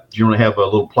I generally have a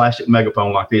little plastic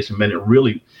megaphone like this, and man, it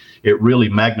really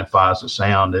magnifies the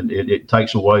sound, and it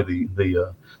takes away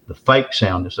the fake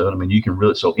soundness of it. You can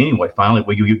really. So anyway, finally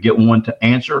we get one to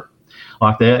answer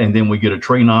like that, and then we get a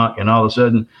tree knock, and all of a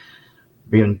sudden,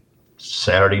 being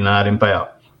Saturday night in Fouke,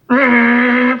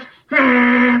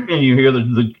 and you hear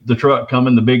the truck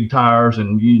coming, the big tires,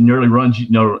 and you nearly runs.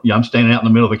 I'm standing out in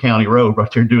the middle of the county road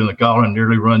right there doing the call, and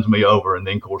nearly runs me over. And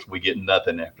then of course we get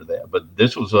nothing after that. But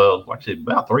this was like I said,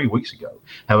 about 3 weeks ago.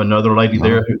 Have another lady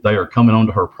there who they are coming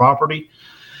onto her property,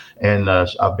 and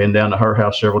I've been down to her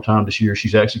house several times this year.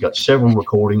 She's actually got several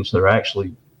recordings. They're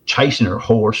actually chasing her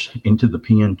horse into the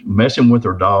pen, messing with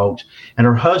her dogs, and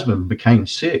her husband became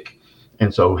sick.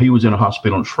 And so he was in a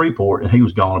hospital in Shreveport, and he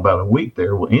was gone about a week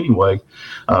there. Well, anyway,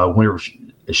 whenever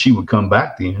she would come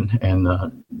back then and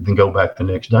then go back the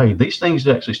next day, these things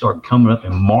actually started coming up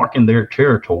and marking their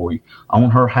territory on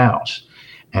her house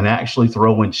and actually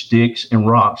throwing sticks and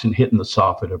rocks and hitting the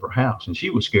soffit of her house. And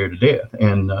she was scared to death.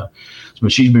 And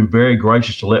but she's been very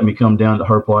gracious to let me come down to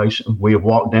her place. We have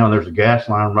walked down. There's a gas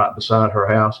line right beside her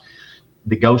house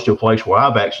that goes to a place where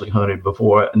I've actually hunted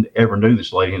before I ever knew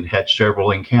this lady, and had several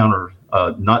encounters,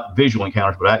 not visual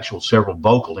encounters, but several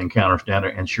vocal encounters down there.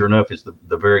 And sure enough, it's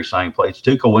the very same place.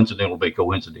 Too coincidental to be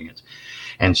coincidence.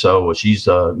 And so she's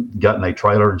gotten a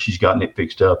trailer, and she's gotten it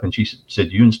fixed up. And she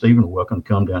said, "You and Stephen are welcome to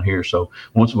come down here." So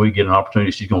once we get an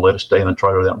opportunity, she's going to let us stay in the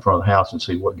trailer out in front of the house and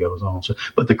see what goes on. So,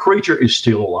 but the creature is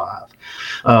still alive.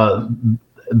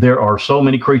 There are so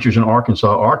many creatures in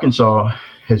Arkansas. Arkansas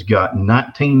has got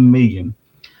 19 million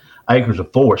acres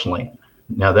of forest land.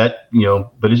 Now that,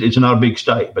 but it's not a big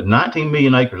state, but 19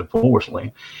 million acres of forest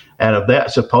land. Out of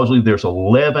that, supposedly there's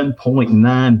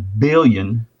 11.9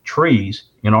 billion trees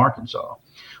in Arkansas.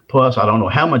 Plus, I don't know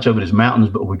how much of it is mountains,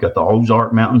 but we've got the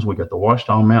Ozark Mountains, we've got the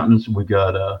Washita Mountains, we've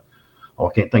got, I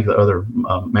can't think of the other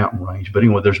mountain range, but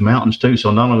anyway, there's mountains too.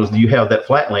 So not only do you have that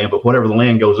flat land, but whatever the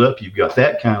land goes up, you've got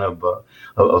that kind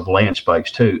of land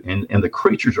space too. And the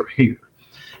creatures are here.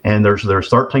 And there's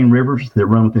 13 rivers that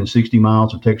run within 60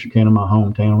 miles of Texarkana, my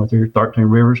hometown right there, 13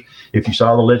 rivers. If you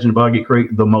saw The Legend of Boggy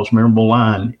Creek, the most memorable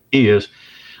line is,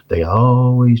 "They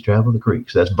always travel the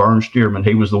creeks." That's Vern Stearman.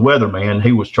 He was the weatherman.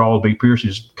 He was Charles B.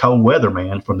 Pierce's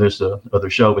co-weatherman from this other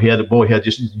show. But he had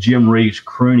just Jim Reeves'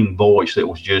 crooning voice that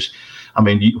was just,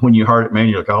 when you heard it, man,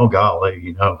 you're like, oh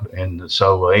golly, And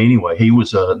so anyway, he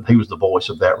was the voice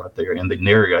of that right there, and the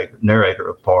narrator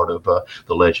of part of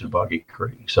The Legend of Boggy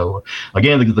Creek. So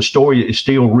again, the story is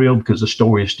still real because the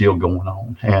story is still going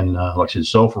on. And like I said,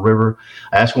 Sulphur River.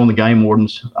 I asked one of the game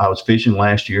wardens. I was fishing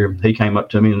last year. He came up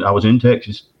to me, and I was in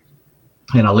Texas,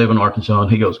 and I live in Arkansas,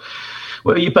 and he goes,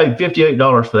 "Well, you paid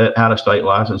 $58 for that out-of-state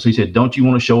license." He said, "Don't you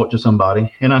want to show it to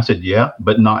somebody?" And I said, "Yeah,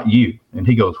 but not you." And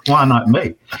he goes, "Why not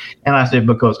me?" And I said,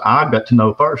 "Because I got to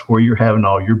know first where you're having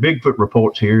all your Bigfoot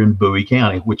reports here in Bowie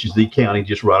County, which is the county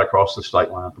just right across the state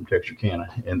line from Texarkana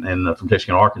and from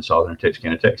Texarkana, Arkansas, and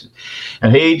Texarkana, Texas."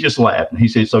 And he just laughed. And he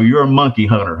said, "So you're a monkey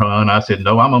hunter, huh?" And I said,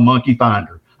 "No, I'm a monkey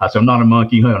finder." I said, "I'm not a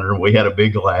monkey hunter." And we had a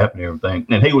big laugh and everything.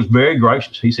 And he was very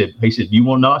gracious. He said, "You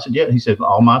want to know?" I said, "Yeah." He said,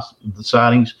 "All the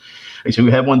sightings He said,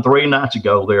 we had one 3 nights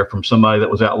ago there from somebody that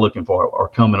was out looking for it, or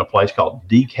come in a place called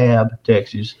DeKalb,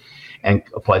 Texas, and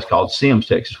a place called Sims,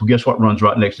 Texas. Well, guess what runs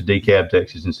right next to DeKalb,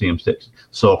 Texas, and Sims, Texas?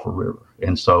 Sulphur River.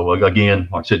 And so, again,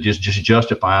 like I said, just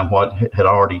justifying what had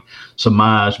already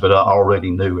surmised, but I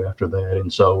already knew after that.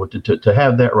 And so to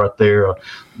have that right there,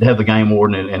 to have the game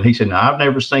warden, and he said, no, I've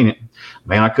never seen it.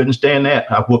 Man, I couldn't stand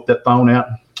that. I whooped that phone out.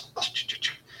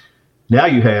 Now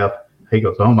you have. He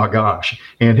goes, oh my gosh.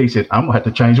 And he said, I'm going to have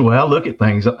to change the way I look at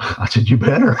things. I said, you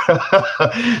better.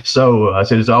 So I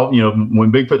said, it's all,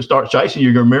 when Bigfoot starts chasing,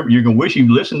 you're going to remember, you're going to wish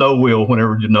you listened to old Will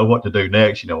whenever you know what to do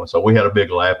next, And so we had a big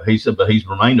laugh. He said, but he's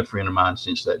remained a friend of mine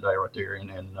since that day right there.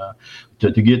 And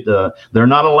to get they're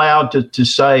not allowed to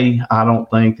say, I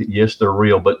don't think that, yes, they're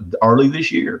real. But early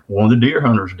this year, one of the deer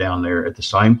hunters down there at the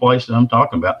same place that I'm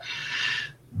talking about,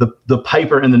 the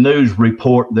paper and the news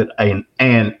report that an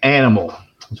animal,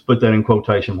 let's put that in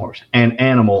quotation marks, an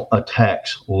animal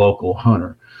attacks local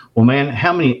hunter. Well, man,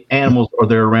 how many animals are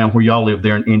there around where y'all live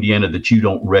there in Indiana that you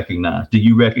don't recognize? Do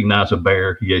you recognize a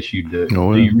bear? Yes, you do.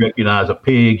 Oh, yeah. Do you recognize a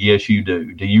pig? Yes, you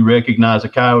do. Do you recognize a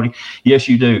coyote? Yes,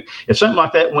 you do. If something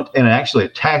like that went and actually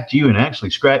attacked you and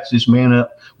actually scratched this man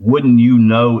up, wouldn't you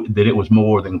know that it was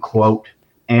more than, quote,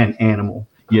 an animal?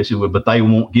 Yes, it would, but they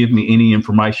won't give me any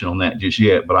information on that just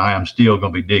yet. But I am still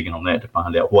going to be digging on that to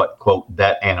find out what, quote,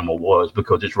 that animal was,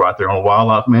 because it's right there on a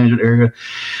wildlife management area.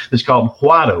 It's called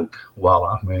White Oak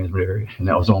Wildlife Management Area, and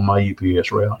that was on my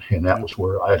UPS route. And that was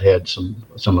where I had some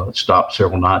stopped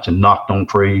several nights and knocked on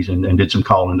trees and did some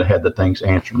calling to have the things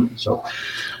answering. So,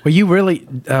 well, you really,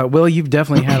 Will, you've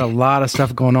definitely had a lot of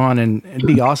stuff going on, and it'd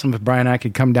be awesome if Brian and I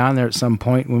could come down there at some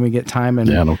point when we get time and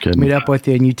meet up with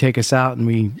you, and you take us out,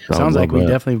 and sounds like we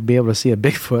definitely be able to see a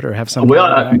Bigfoot or have something.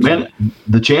 Well, man,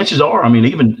 the chances are,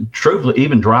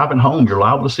 even driving home, you're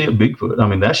liable to see a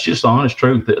Bigfoot. That's just the honest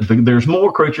truth. There's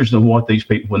more creatures than what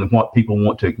people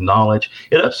want to acknowledge.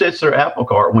 It upsets their apple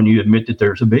cart when you admit that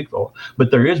there's a Bigfoot,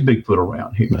 but there is Bigfoot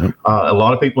around here. Mm-hmm. A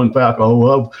lot of people, in fact,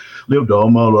 I've lived all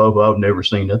my life, I've never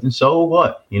seen nothing. So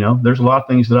what? There's a lot of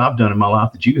things that I've done in my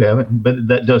life that you haven't, but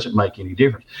that doesn't make any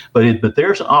difference. But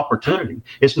there's an opportunity.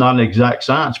 It's not an exact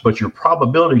science, but your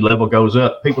probability level goes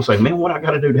up. People say, man, what I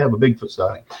got to do to have a Bigfoot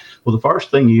sighting? Well, the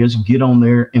first thing is get on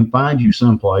there and find you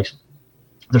someplace.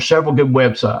 There's several good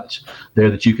websites there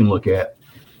that you can look at.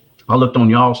 I looked on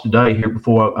y'all's today here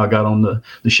before I got on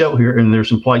the show here, and there's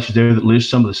some places there that list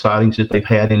some of the sightings that they've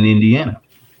had in Indiana.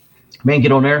 Man,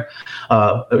 get on there.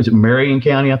 Was it Marion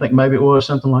County? I think maybe it was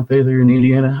something like that there in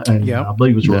Indiana. And I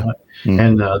believe it was right. Mm-hmm.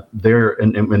 And there,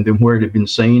 and then where it had been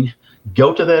seen.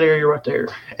 Go to that area right there.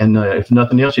 And if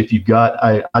nothing else, if you've got,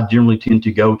 I generally tend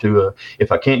to go to,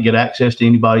 if I can't get access to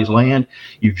anybody's land,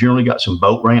 you've generally got some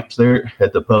boat ramps there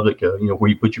at the public, where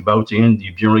you put your boats in.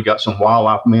 You've generally got some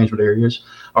wildlife management areas,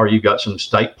 or you've got some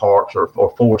state parks or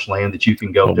forest land that you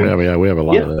can go to. Yeah, we have a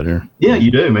lot of that here. Yeah,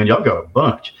 you do, man. Y'all got a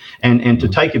bunch. And to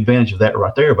take advantage of that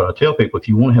right there. But I tell people, if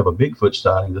you want to have a Bigfoot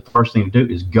sighting, the first thing to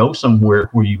do is go somewhere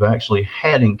where you've actually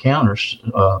had encounters,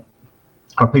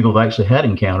 or people have actually had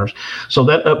encounters. So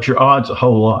that ups your odds a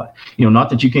whole lot. Not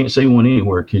that you can't see one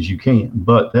anywhere, because you can,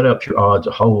 but that ups your odds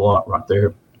a whole lot right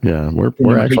there. Yeah,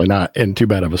 we're actually not in too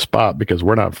bad of a spot because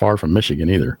we're not far from Michigan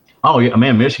either. Oh yeah,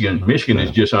 man, Michigan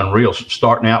is just unreal.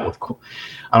 Starting out with,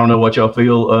 I don't know what y'all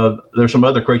feel. There's some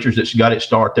other creatures that's got its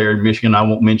start there in Michigan. I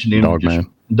won't mention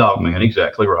them. Dogman,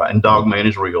 exactly right. And Dogman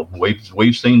is real.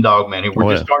 We've seen Dogman.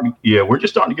 We're just starting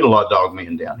to get a lot of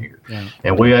Dogmen down here. Yeah.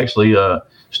 And we actually,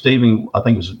 Stephen, I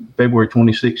think it was February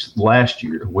 26th last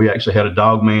year, we actually had a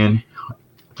Dogman,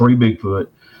 3 Bigfoot,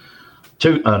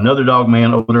 another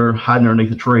Dogman over there hiding underneath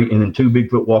the tree, and then 2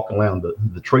 Bigfoot walking along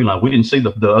the tree line. We didn't see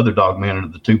the other Dogman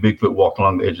and the 2 Bigfoot walking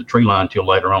along the edge of the tree line until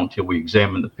later on, until we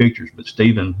examined the pictures. But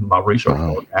Stephen, my research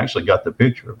partner, actually got the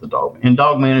picture of the Dogman. And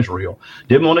Dogman is real.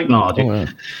 Didn't want to acknowledge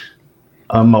it.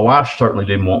 Wow. My wife certainly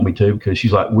didn't want me to, because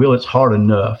she's like, Will, it's hard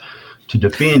enough to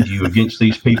defend you against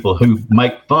these people who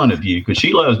make fun of you, because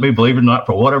she loves me, believe it or not,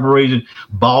 for whatever reason,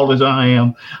 bald as I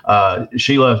am,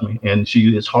 she loves me, and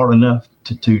it's hard enough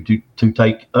to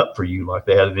take up for you like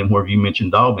that. And then wherever you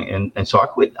mentioned Dogman, and so I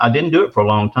quit. I didn't do it for a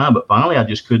long time, but finally I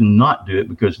just could not do it,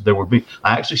 because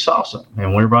I actually saw something,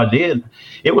 and whenever I did,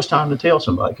 it was time to tell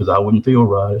somebody, because I wouldn't feel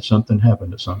right if something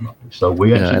happened to somebody. So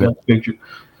we actually got the picture.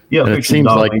 Yeah, it seems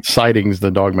like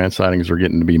the Dogman sightings are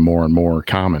getting to be more and more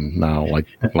common now,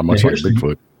 much like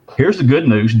Bigfoot. Here's the good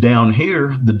news. Down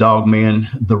here, the Dogman,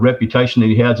 the reputation that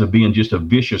he has of being just a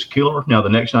vicious killer. Now, the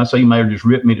next night, he may have just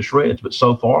ripped me to shreds, but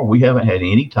so far, we haven't had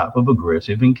any type of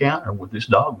aggressive encounter with this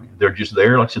Dogman. They're just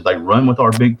there. Like I said, they run with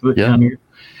our Bigfoot down here,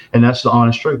 and that's the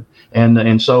honest truth.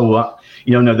 And so,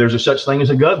 Now there's a such thing as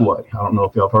a gugway. I don't know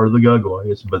if y'all have heard of the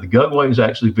gugway, but the gugway is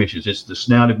actually vicious. It's the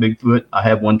snouted Bigfoot. I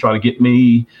had one try to get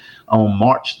me on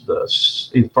March the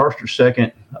 1st or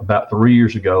 2nd, about 3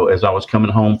 years ago, as I was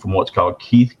coming home from what's called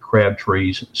Keith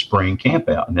Crabtree's spring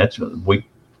campout. And we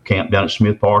camp down at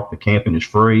Smith Park. The camping is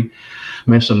free.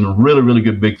 Met some really, really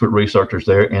good Bigfoot researchers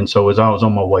there. And so as I was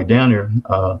on my way down there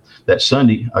that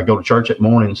Sunday, I go to church that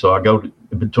morning. So I go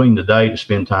between the day to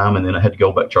spend time, and then I had to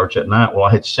go back to church at night. Well,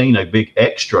 I had seen a big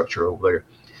X structure over there.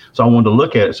 So I wanted to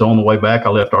look at it. So on the way back, I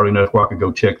left early enough where I could go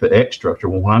check the X structure.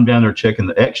 Well, when I'm down there checking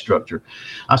the X structure,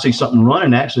 I see something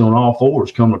running actually on all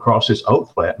fours coming across this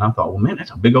oak flat. And I thought, well, man,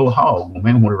 that's a big old hog. Well,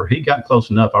 man, whenever he got close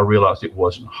enough, I realized it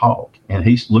wasn't a hog. And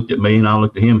he looked at me and I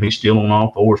looked at him. He's still on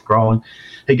all fours crawling.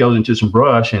 He goes into some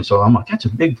brush. And so I'm like, that's a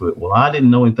Bigfoot. Well, I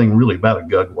didn't know anything really about a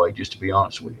gugway, just to be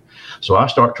honest with you. So I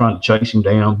start trying to chase him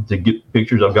down to get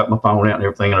pictures. I've got my phone out and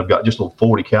everything, and I've got just a little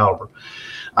 40 caliber.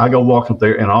 I go walking up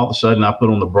there, and all of a sudden I put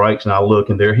on the brakes and I look,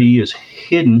 and there he is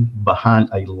hidden behind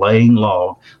a laying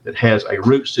log that has a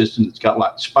root system that's got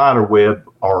like spider web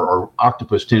or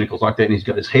octopus tentacles like that. And he's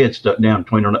got his head stuck down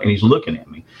between her, and he's looking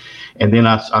at me. And then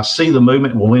I see the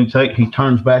movement. Well, he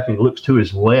turns back and looks to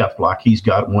his left like he's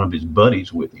got one of his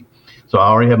buddies with him. So I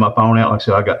already had my phone out. Like I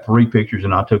said, I got 3 pictures,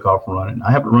 and I took off running.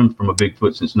 I haven't run from a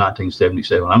Bigfoot since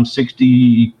 1977. I'm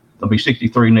 60. I'll be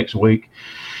 63 next week.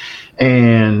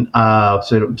 And I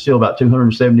said I'm still about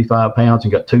 275 pounds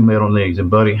and got 2 metal knees.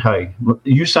 And buddy, hey,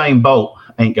 Usain Bolt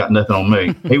ain't got nothing on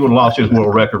me. He would have lost his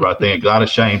world record right then, because I'd have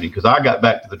shamed him, because I got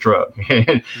back to the truck.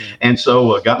 And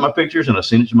so I got my pictures and I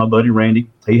sent it to my buddy Randy.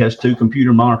 He has 2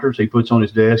 computer monitors he puts on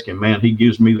his desk, and man, he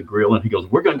gives me the grill and he goes,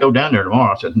 we're going to go down there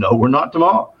tomorrow. I said, no, we're not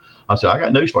tomorrow. I said, I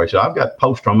got news for you. I said, I've got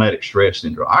post-traumatic stress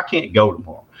syndrome. I can't go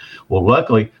tomorrow. Well,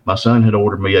 luckily, my son had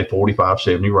ordered me a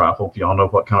 45-70 rifle. If y'all know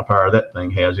what kind of power that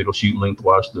thing has, it'll shoot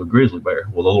lengthwise to a grizzly bear.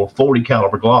 Well, the little 40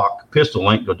 caliber Glock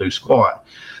pistol ain't gonna do squat.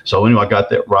 So anyway, I got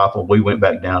that rifle. We went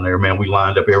back down there, man. We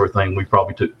lined up everything. We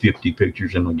probably took 50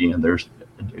 pictures, and again,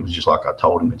 it was just like I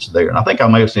told him, it's there. And I think I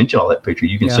may have sent y'all that picture.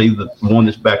 You can see the one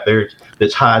that's back there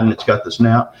that's hiding. It's got the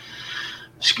snout.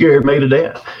 Scared me to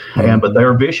death. But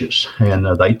they're vicious, and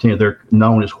they're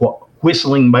known as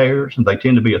whistling bears, and they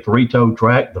tend to be a 3-toed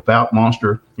track. The Fouke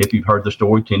monster, if you've heard the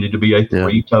story, tended to be a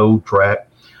 3-toed track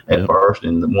at first.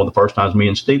 And one of the first times me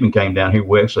and Stephen came down here,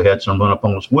 we actually had some run up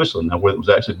on us whistling. Now, whether it was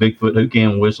actually Bigfoot who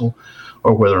can whistle,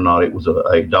 or whether or not it was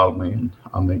a dog man,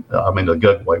 I mean a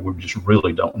gugway, we just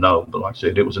really don't know. But like I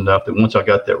said, it was enough that once I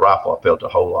got that rifle, I felt a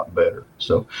whole lot better.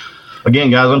 So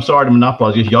again, guys, I'm sorry to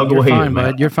monopolize this. Y'all go ahead, fine,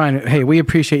 man. Bud. You're fine. Hey, we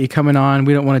appreciate you coming on.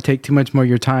 We don't want to take too much more of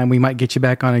your time. We might get you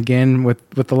back on again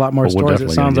with a lot more stories.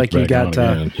 It sounds like you got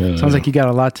like you got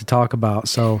a lot to talk about.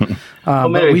 So,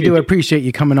 but we do appreciate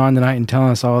you coming on tonight and telling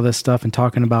us all this stuff and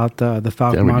talking about the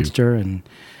Fouke monster and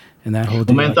that whole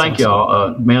deal. Well, man, thank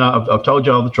y'all. Man, I've told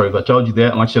y'all the truth. I told you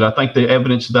that. And like I said, I think the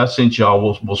evidence that I sent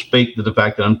y'all will speak to the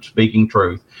fact that I'm speaking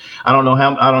truth. I don't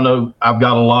know. I've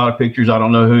got a lot of pictures. I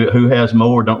don't know who has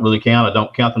more. Don't really count. I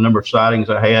don't count the number of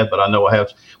sightings I had, but I know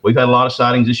we've had a lot of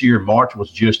sightings this year.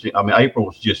 April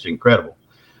was just incredible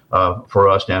for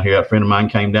us down here. A friend of mine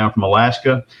came down from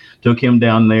Alaska, took him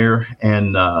down there,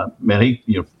 and man, he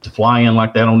to fly in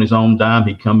like that on his own dime.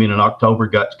 He'd come in October,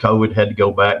 got COVID, had to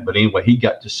go back, but anyway, he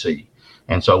got to see.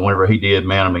 And so whenever he did,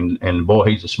 man, and boy,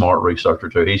 he's a smart researcher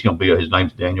too. He's going to be, his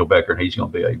name's Daniel Becker, and he's going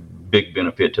to be a big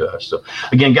benefit to us. So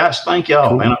again, guys, thank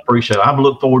y'all, man. I appreciate it. I've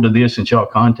looked forward to this since y'all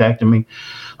contacted me.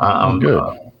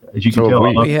 Good. As you can tell,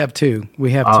 we have two.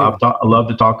 I love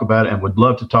to talk about it and would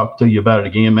love to talk to you about it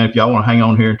again, man. If y'all want to hang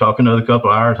on here and talk another couple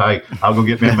of hours, hey, I'll go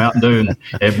get me a Mountain Dew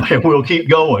and we'll keep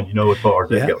going, as far as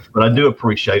that goes. But I do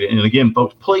appreciate it. And again,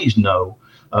 folks, please know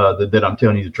that I'm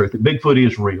telling you the truth. That Bigfoot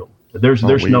is real. There's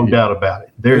no doubt about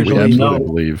it. There's no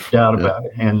doubt about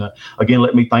it. And again,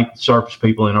 let me thank the service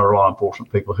people and our law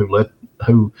enforcement people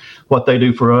who what they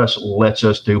do for us lets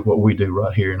us do what we do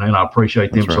right here. And I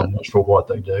appreciate them so much for what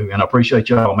they do. And I appreciate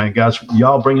y'all, man, guys.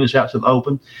 Y'all bringing this out to the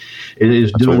open.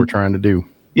 That's what we're trying to do.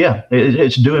 Yeah,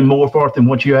 it's doing more for it than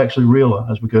what you actually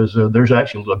realize, because there's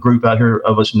actually a group out here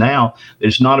of us now.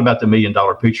 It's not about the $1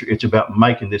 million picture. It's about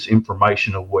making this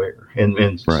information aware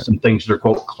and some things that are,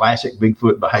 quote, classic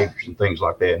Bigfoot behaviors and things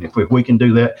like that. And if we can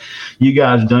do that, you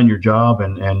guys done your job.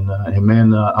 And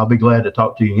man, I'll be glad to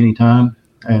talk to you anytime.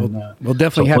 And we'll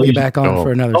definitely have you back on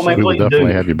for another show. Man, we'll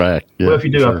definitely have you back. Yeah, well, if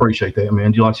you do, I appreciate that,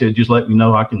 man. Like I said, just let me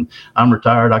know. I'm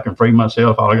retired. I can free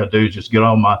myself. All I got to do is just get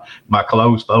all my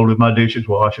clothes folded, my dishes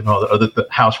washed, and all the other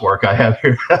housework I have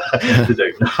here to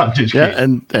do. No, I'm just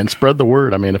kidding. and spread the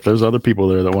word. I mean, if there's other people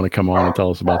there that want to come on and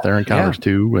tell us about their encounters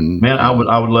too, and man, I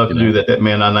would love to do that. That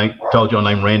man, told you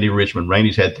I named Randy Richmond.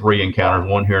 Randy's had 3 encounters,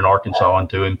 1 here in Arkansas and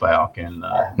 2 in Falk, and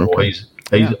boy,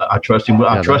 I trust him.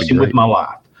 I trust him with my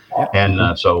life. Yep.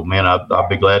 And so, man, I'll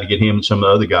be glad to get him and some of the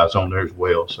other guys on there as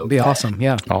well. So it'd be awesome.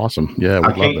 Yeah. Awesome. Yeah.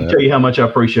 I can't tell you how much I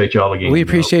appreciate y'all again. We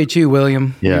appreciate you,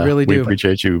 William. Yeah, we really do. We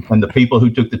appreciate you. And the people who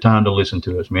took the time to listen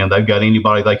to us, man, they've got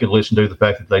anybody they could listen to. The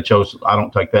fact that they chose, I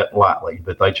don't take that lightly,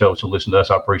 but they chose to listen to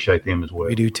us. I appreciate them as well.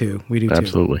 We do too.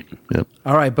 Absolutely. Yep.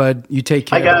 All right, bud. You take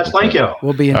care. Hey, guys. Thank y'all.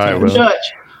 We'll be in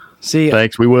touch. See you.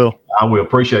 Thanks. We will. I will.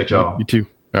 Appreciate y'all. You too.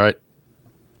 All right.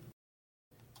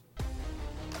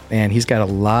 Man, he's got a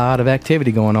lot of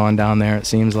activity going on down there, it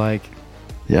seems like.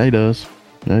 Yeah, he does.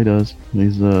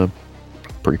 He's a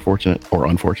pretty fortunate or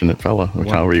unfortunate fella,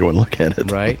 however you want to look at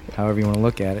it. Right, however you want to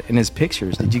look at it. And his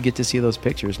pictures, did you get to see those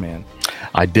pictures, man?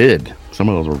 I did. Some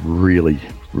of those were really,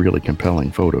 really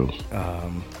compelling photos.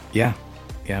 Yeah,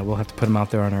 we'll have to put them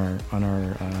out there on our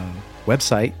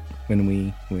website when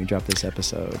we drop this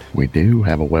episode. We do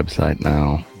have a website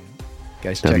now.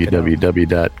 Guys, check it out.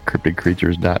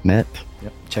 www.cryptidcreatures.net.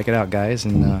 Yep. Check it out, guys,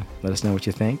 and let us know what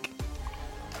you think.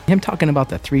 Him talking about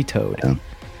the 3-toed. Yeah.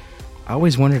 I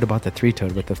always wondered about the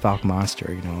 3-toed with the Falk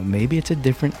monster. Maybe it's a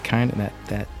different kind of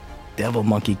that devil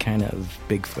monkey kind of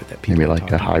Bigfoot that people maybe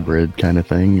like a hybrid kind of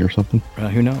thing or something.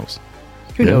 Who knows?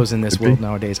 Who knows in this world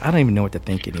nowadays? I don't even know what to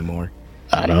think anymore.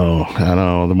 I know.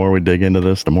 The more we dig into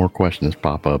this, the more questions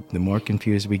pop up. The more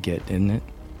confused we get, isn't it?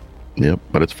 Yep,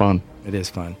 but it's fun. It is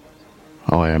fun.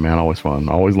 Oh, yeah, man. Always fun.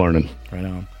 Always learning. Right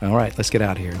on. All right. Let's get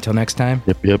out of here. Until next time.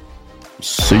 Yep.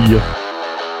 See ya.